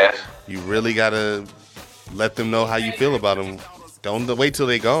dead ass. You really gotta let them know how you feel about them. Don't wait till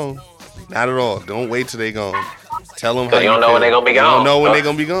they gone. Not at all. Don't wait till they gone. Tell them how you don't know feel. when they gonna be gone. You don't know when they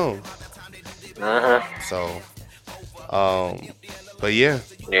gonna be gone. So, but yeah.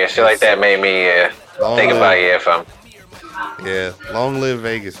 Yeah, shit like that made me think about fam. Yeah, long live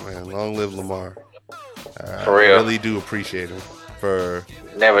Vegas, man. Long live Lamar. For real. I really do appreciate him for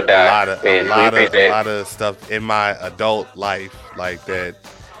never die. A lot of stuff in my adult life like that.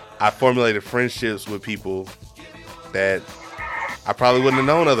 I formulated friendships with people that I probably wouldn't have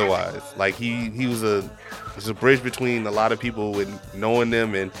known otherwise. Like he was a bridge between a lot of people with knowing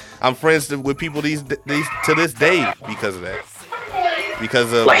them, and I'm friends with people these to this day because of that.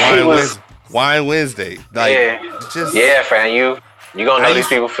 Because of like Wine Wednesday. Like fam, you gonna know these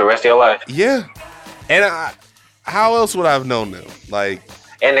people for the rest of your life. Yeah. And how else would I have known them? Like,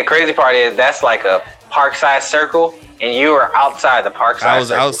 and the crazy part is that's like a Parkside circle, and you were outside the Parkside. I was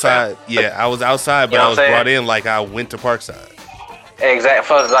circle, outside. fam. Yeah, I was outside, but I was brought in like I went to Parkside. Exactly.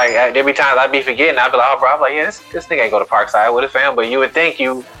 So like there'd be times I'd be forgetting. I'd be like, oh, bro, I'm like, yeah, this nigga ain't go to Parkside with his fam, but you would think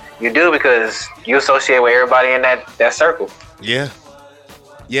you do because you associate with everybody in that circle. Yeah.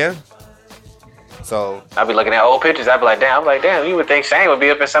 Yeah. So I'd be looking at old pictures. I'd be like, damn. You would think Shane would be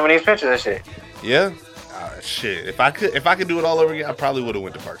up in some of these pictures and shit. Yeah. shit. If I could do it all over again, I probably would have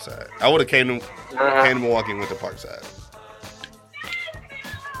went to Parkside. I would have came to Milwaukee and went to Parkside.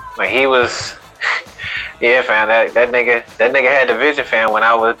 Like he was, yeah, fam. That nigga had the vision, fam. When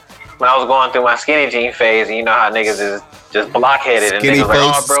I was going through my skinny jean phase, and you know how niggas is just blockheaded and niggas like,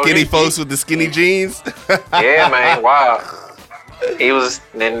 oh, bro, skinny folks with the skinny jeans. Yeah, man. Wow. He was,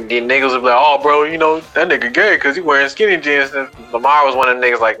 then the niggas would be like, oh, bro, you know, that nigga gay because he wearing skinny jeans. And Lamar was one of the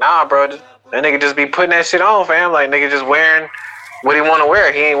niggas like, nah, bro, that nigga just be putting that shit on, fam. Like, nigga just wearing what he want to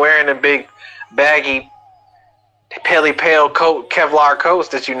wear. He ain't wearing the big, baggy, pale coat, Kevlar coats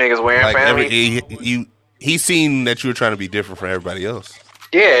that you niggas wearing, like fam. He seen that you were trying to be different from everybody else.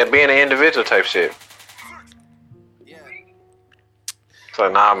 Yeah, being an individual type shit. So,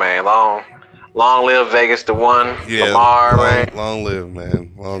 nah, man, long live Vegas, the one. Yeah, Lamar, man. Long live,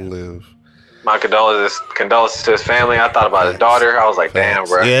 man. Long live. My condolences to his family. I thought about his daughter. I was like, damn,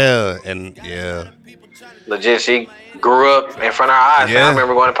 bro. Yeah, and yeah. Legit, she grew up in front of our eyes. Yeah. Man. I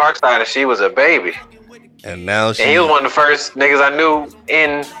remember going to Parkside and she was a baby. And now she. And he was one of the first niggas I knew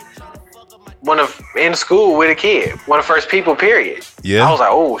in school with a kid. One of the first people, period. Yeah. I was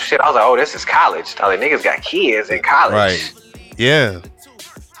like, oh shit. I was like, oh, this is college. I was like, niggas got kids in college. Right. Yeah.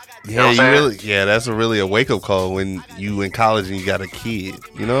 Yeah, You know that's really a wake up call when you in college and you got a kid,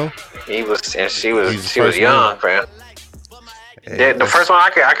 you know? He was, and she was first young, fam. Hey, The first one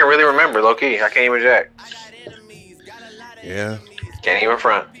I can really remember, low key. I can't even jack. Yeah. Can't even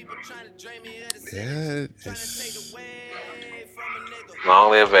front. Yeah, it's.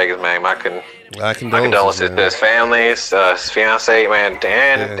 Long live Vegas, man. My condolences to his family, his fiance, man,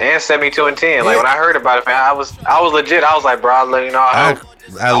 and 72 and 10. Like when I heard about it, man, I was legit. I was like, bro, you know, I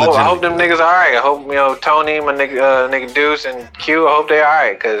hope them niggas all right. I hope, you know, Tony, my nigga Deuce, and Q. I hope they all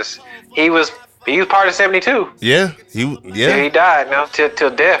right, cause he was part of 72. Yeah, Till he died, now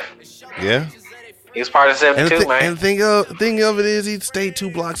till death. Yeah. He was part of 72, man. And the thing of it is, he'd stay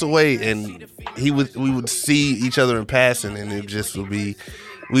 2 blocks away, and we would see each other in passing, and it just would be.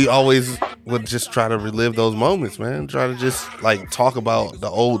 We always would just try to relive those moments, man. Try to just like talk about the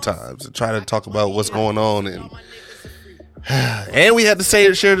old times, and try to talk about what's going on, and we had to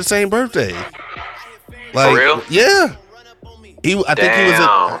share the same birthday. Like, for real? Yeah. I think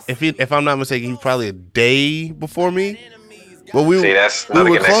he was if I'm not mistaken, he was probably a day before me. But we were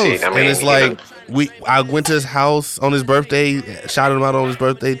close, and it's like I went to his house on his birthday, shouted him out on his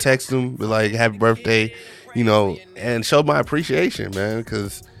birthday, texted him, be like, happy birthday, you know, and showed my appreciation, man,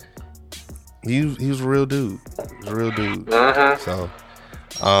 because he was a real dude. So,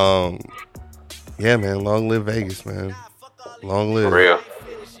 yeah, man, long live Vegas, man. Long live. For real.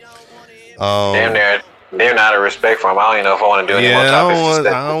 Damn, out of respect for him. I don't even know if I want to do any more topics.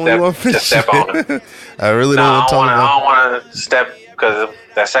 I don't want to step on him. I really don't want to talk about. I don't want to step, because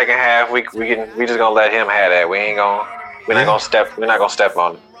that second half we just gonna let him have that. We're not gonna step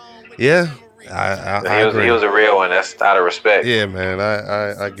on him. Yeah, he was a real one. That's out of respect. Yeah, man,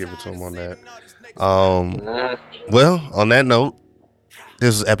 I give it to him on that. Well, on that note,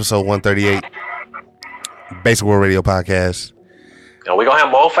 this is episode 138, Basic World Radio Podcast. And we gonna have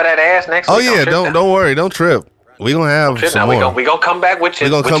more for that ass next week. Oh yeah, don't worry, don't trip. We gonna have some more. We gonna come back with you.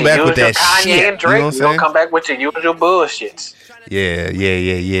 We gonna come back with that Kanye shit. And Drake. You know what I'm we gonna come back with your usual bullshits. Yeah.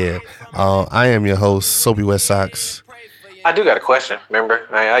 I am your host, Soapy Wet Socks. I do got a question. Remember,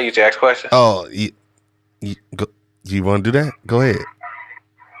 I used to ask questions. Oh, you want to do that? Go ahead.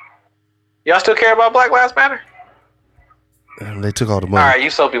 Y'all still care about Black Lives Matter? They took all the money. All right,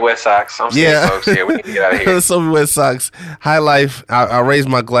 you Soapy Wet Socks. I'm seeing folks here. We need to get out of here. Soapy Wet Socks. High life. I raised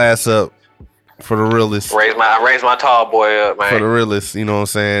my glass up for the realest. I raised my tall boy up, man. For the realest, you know what I'm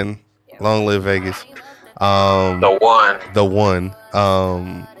saying? Long live Vegas. The one.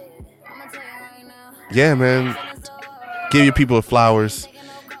 Yeah, man. Give your people flowers.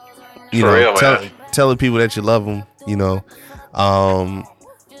 You For know, real, man. telling people that you love them. You know,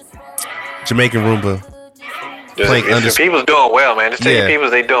 Jamaican Rumba. If people's doing well, man. Just tell your people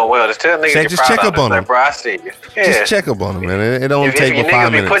they doing well. Just tell niggas just check up on them. Like, bro, I see you. Yeah. Just check up on them, man. It don't take but 5 minutes. If your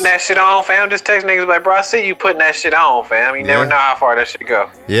niggas be putting that shit on, fam, just text niggas like, bro, I see you putting that shit on, fam. You never know how far that shit go.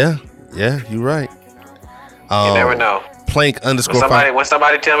 Yeah, you're right. You never know. Plank _. When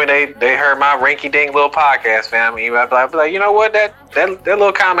somebody tell me they heard my rinky dink little podcast, fam, you might be like, you know what, that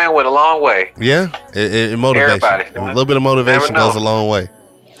little comment went a long way. Yeah, it motivates. Everybody. A little bit of motivation goes a long way.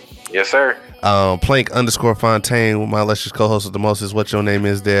 Yes, sir. Plank _Fontaine with my illustrious co-host with the most is what your name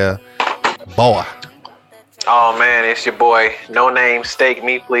is there, boy. Oh man, it's your boy, no name, steak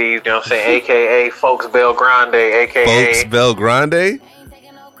me please. You know what I'm saying? AKA Folks Bell Grande, AKA Folks Bell Grande.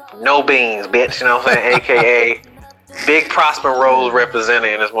 No beans, bitch. You know what I'm saying? AKA Big Prosper Rose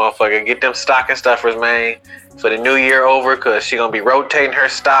representing this motherfucker. Get them stocking stuffers, man, for the new year over, cause she gonna be rotating her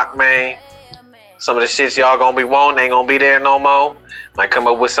stock, man. Some of the shits y'all gonna be wanting ain't gonna be there no more. Might come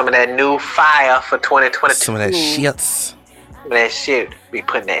up with some of that new fire for 2022. Some of that shits. Some of that shit. Be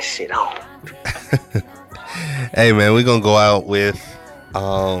putting that shit on. Hey man, we're gonna go out with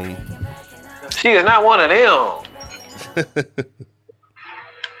She is not one of them.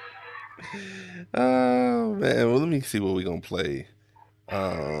 Oh man, well let me see what we're gonna play.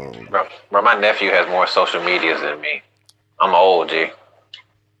 Bro, my nephew has more social medias than me. I'm old, G.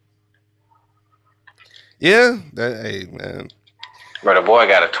 Yeah, hey man. Bro, the boy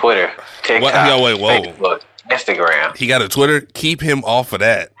got a Twitter, TikTok, Whoa. Facebook, Instagram. He got a Twitter. Keep him off of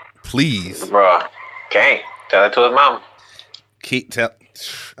that, please. Bro, can't. Tell it to his mama.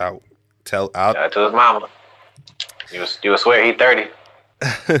 Tell Tell it to his mama. You would swear he 30.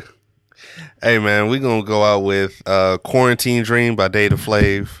 Hey man, we gonna go out with Quarantine Dream by Data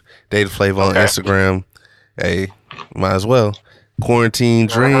Flav. Data Flav on Instagram. Hey, might as well. Quarantine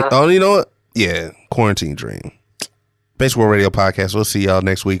Dream. Oh, you know what? Yeah, Quarantine Dream. Basic World Radio Podcast. We'll see y'all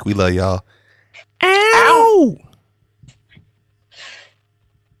next week. We love y'all. Ow!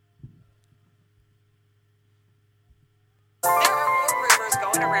 There are more rumors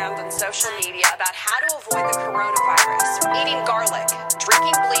going around on social media about how to avoid the coronavirus. Eating garlic,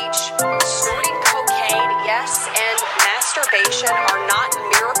 drinking bleach, snorting cocaine, yes, and masturbation are not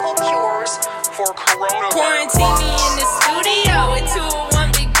miracle cures for coronavirus. Quarantine me in the studio with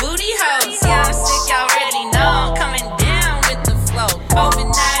 201 big booty hoes. Yeah, I'm sick, y'all already know. Coming down with the flow.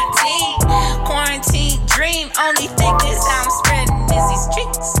 COVID-19, quarantine dream. Only thickness I'm spreading is these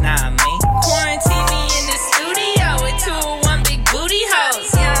streets, not me. Quarantine me in the studio with 201 big booty hoes.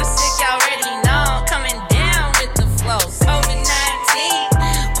 Yeah, I'm sick, y'all already know. Coming down with the flow.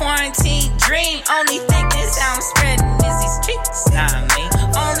 COVID-19, quarantine dream. Only thickness I'm spreading is these streets, not me.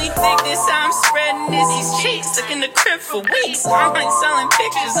 Only thickness I'm spreading is these cheeks. Stuck in the crib for weeks. I'm like selling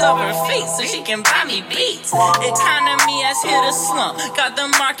pictures of her feet so she can buy me beats. Economy has hit a slump. Got the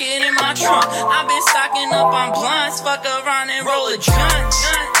market in my trunk. I've been stocking up on blunts. Fuck around and roll a joint.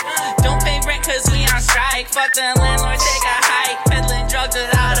 Don't pay rent cause we on strike. Fuck the landlord, take a hike. Peddling drugs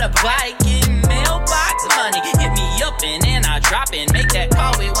without a bike. Getting mailbox money. Hit me up and then I drop it. Make that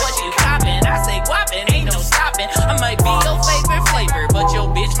call with what you coppin'. I say guappin', ain't no stopping. I might be your favorite flavor, but your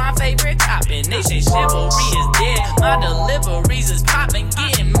bitch my favorite topping. They say chivalry is dead. My deliveries is poppin'.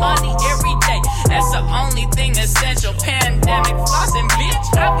 Getting money every day. That's the only thing essential. Pandemic flossing, bitch.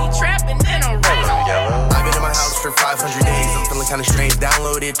 I be trapping in a race. I've been in my house for 500 days. I'm feeling kinda strange.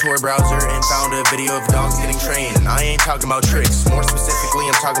 Downloaded Tor browser and found a video of dogs getting trained. I ain't talking about tricks. More specifically,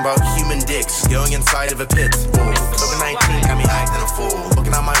 I'm talking about human dicks going inside of a pit bull. COVID-19 got me acting a fool.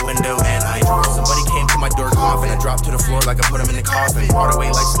 Looking out my window and I drool. Somebody came to my door coughing. I dropped to the floor like I put him in the coffin. Brought away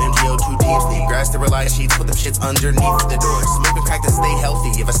like some MGO2 teams. The grass, the reliance sheets, put them shits underneath the door. Smoking crack to stay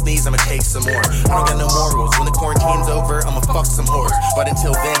healthy. If I sneeze, I'ma take some more. I don't got no more rules. When the quarantine's over, I'ma fuck some whores. But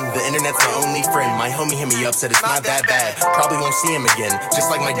until then, the internet's my only friend. My homie hit me up, said it's not that bad. Probably won't see him again. Just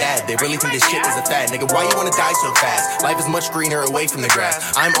like my dad, they really think this shit is a fad. Nigga, why you wanna die so fast? Life is much greener away from the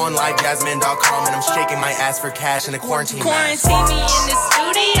grass. I'm on livejasmine.com and I'm shaking my ass for cash in a quarantine. Quarantine me in the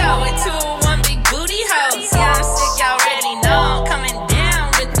studio with 201 big booty hoes. Yeah, I'm sick, y'all already know. Coming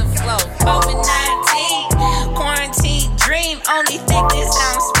down with the flow. COVID-19, quarantine dream. Only thickness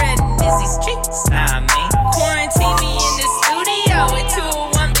I'm spreading is these streets, not me. Quarantine me in the studio with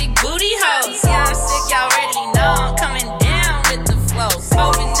 201 big booty hoes. Yeah, I'm sick, y'all already know. Coming down with the flow.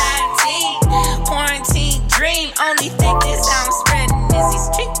 COVID-19, quarantine dream. Only thickness I'm spreading is these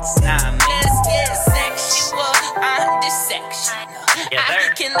streets, not me. Let's get sexual, I'm the sectional. I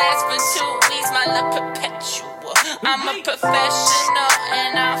can last for 2 weeks, my love perpetual. I'm a professional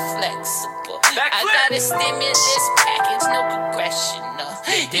and I'm flexible. I got a stimulus package, no progressional.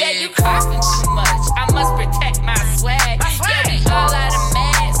 Yeah, you coughing too much, I must protect my swag. Yeah, we all out of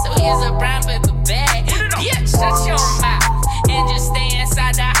masks, so here's a brown paper bag. Yeah, shut your mouth and just stay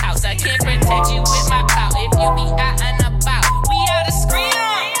inside the house. I can't protect you with my power if you be out and about. We out of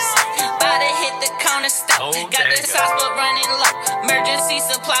screens, about to hit the corner stop. Got this hospital running low, emergency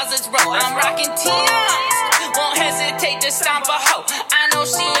supplies, let's roll. I'm rocking Tion's, won't hesitate to stomp a hoe. I know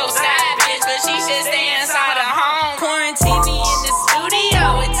she your side bitch, but she should stay inside her home. Quarantine me in the studio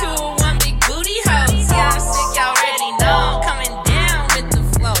with 201 big booty hoes. Yeah, I'm sick, y'all already know. Coming down with the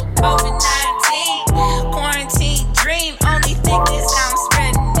flow. COVID-19, quarantine dream. Only thickness I'm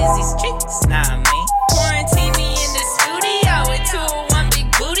spreading is these streets, not me. Quarantine me in the studio with 201 big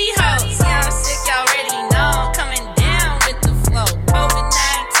booty hoes. Yeah, I'm sick, y'all already know. Coming down with the flow.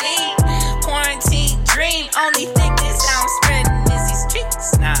 COVID-19, quarantine dream. Only thickness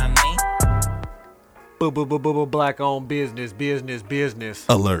Black owned business.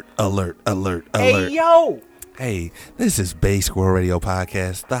 Alert, alert, alert, alert. Hey, yo! Hey, this is Bay Squirrel Radio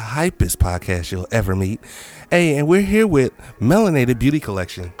Podcast, the hypest podcast you'll ever meet. Hey, and we're here with Melanated Beauty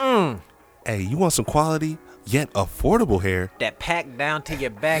Collection. Hey, you want some quality yet affordable hair? That pack down to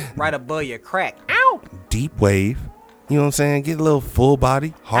your back, right above your crack. Ow! Deep wave. You know what I'm saying? Get a little full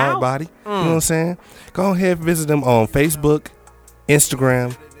body, hard body. You know what I'm saying? Go ahead and visit them on Facebook,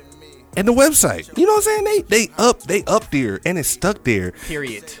 Instagram, and the website. You know what I'm saying? They up there and it's stuck there.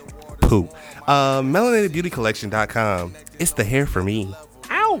 Period. Poo. MelanatedBeautyCollection.com. It's the hair for me.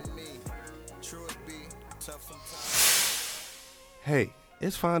 Ow! Hey,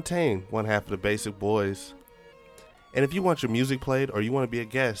 it's Fontaine, one half of the Basic Boys. And if you want your music played or you want to be a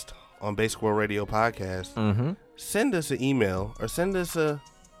guest on Basic World Radio Podcast, send us an email or send us a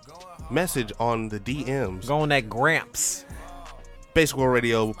message on the DMs. Go on that Gramps. Basic World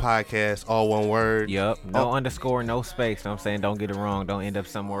Radio Podcast, all one word. Yup. No underscore, no space. Know what I'm saying? Don't get it wrong. Don't end up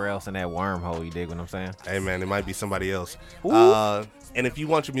somewhere else in that wormhole. You dig what I'm saying? Hey, man, it might be somebody else. And if you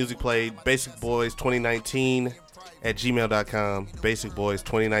want your music played, basicboys2019 at gmail.com.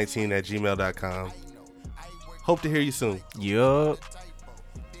 Basicboys2019 at gmail.com. Hope to hear you soon. Yup.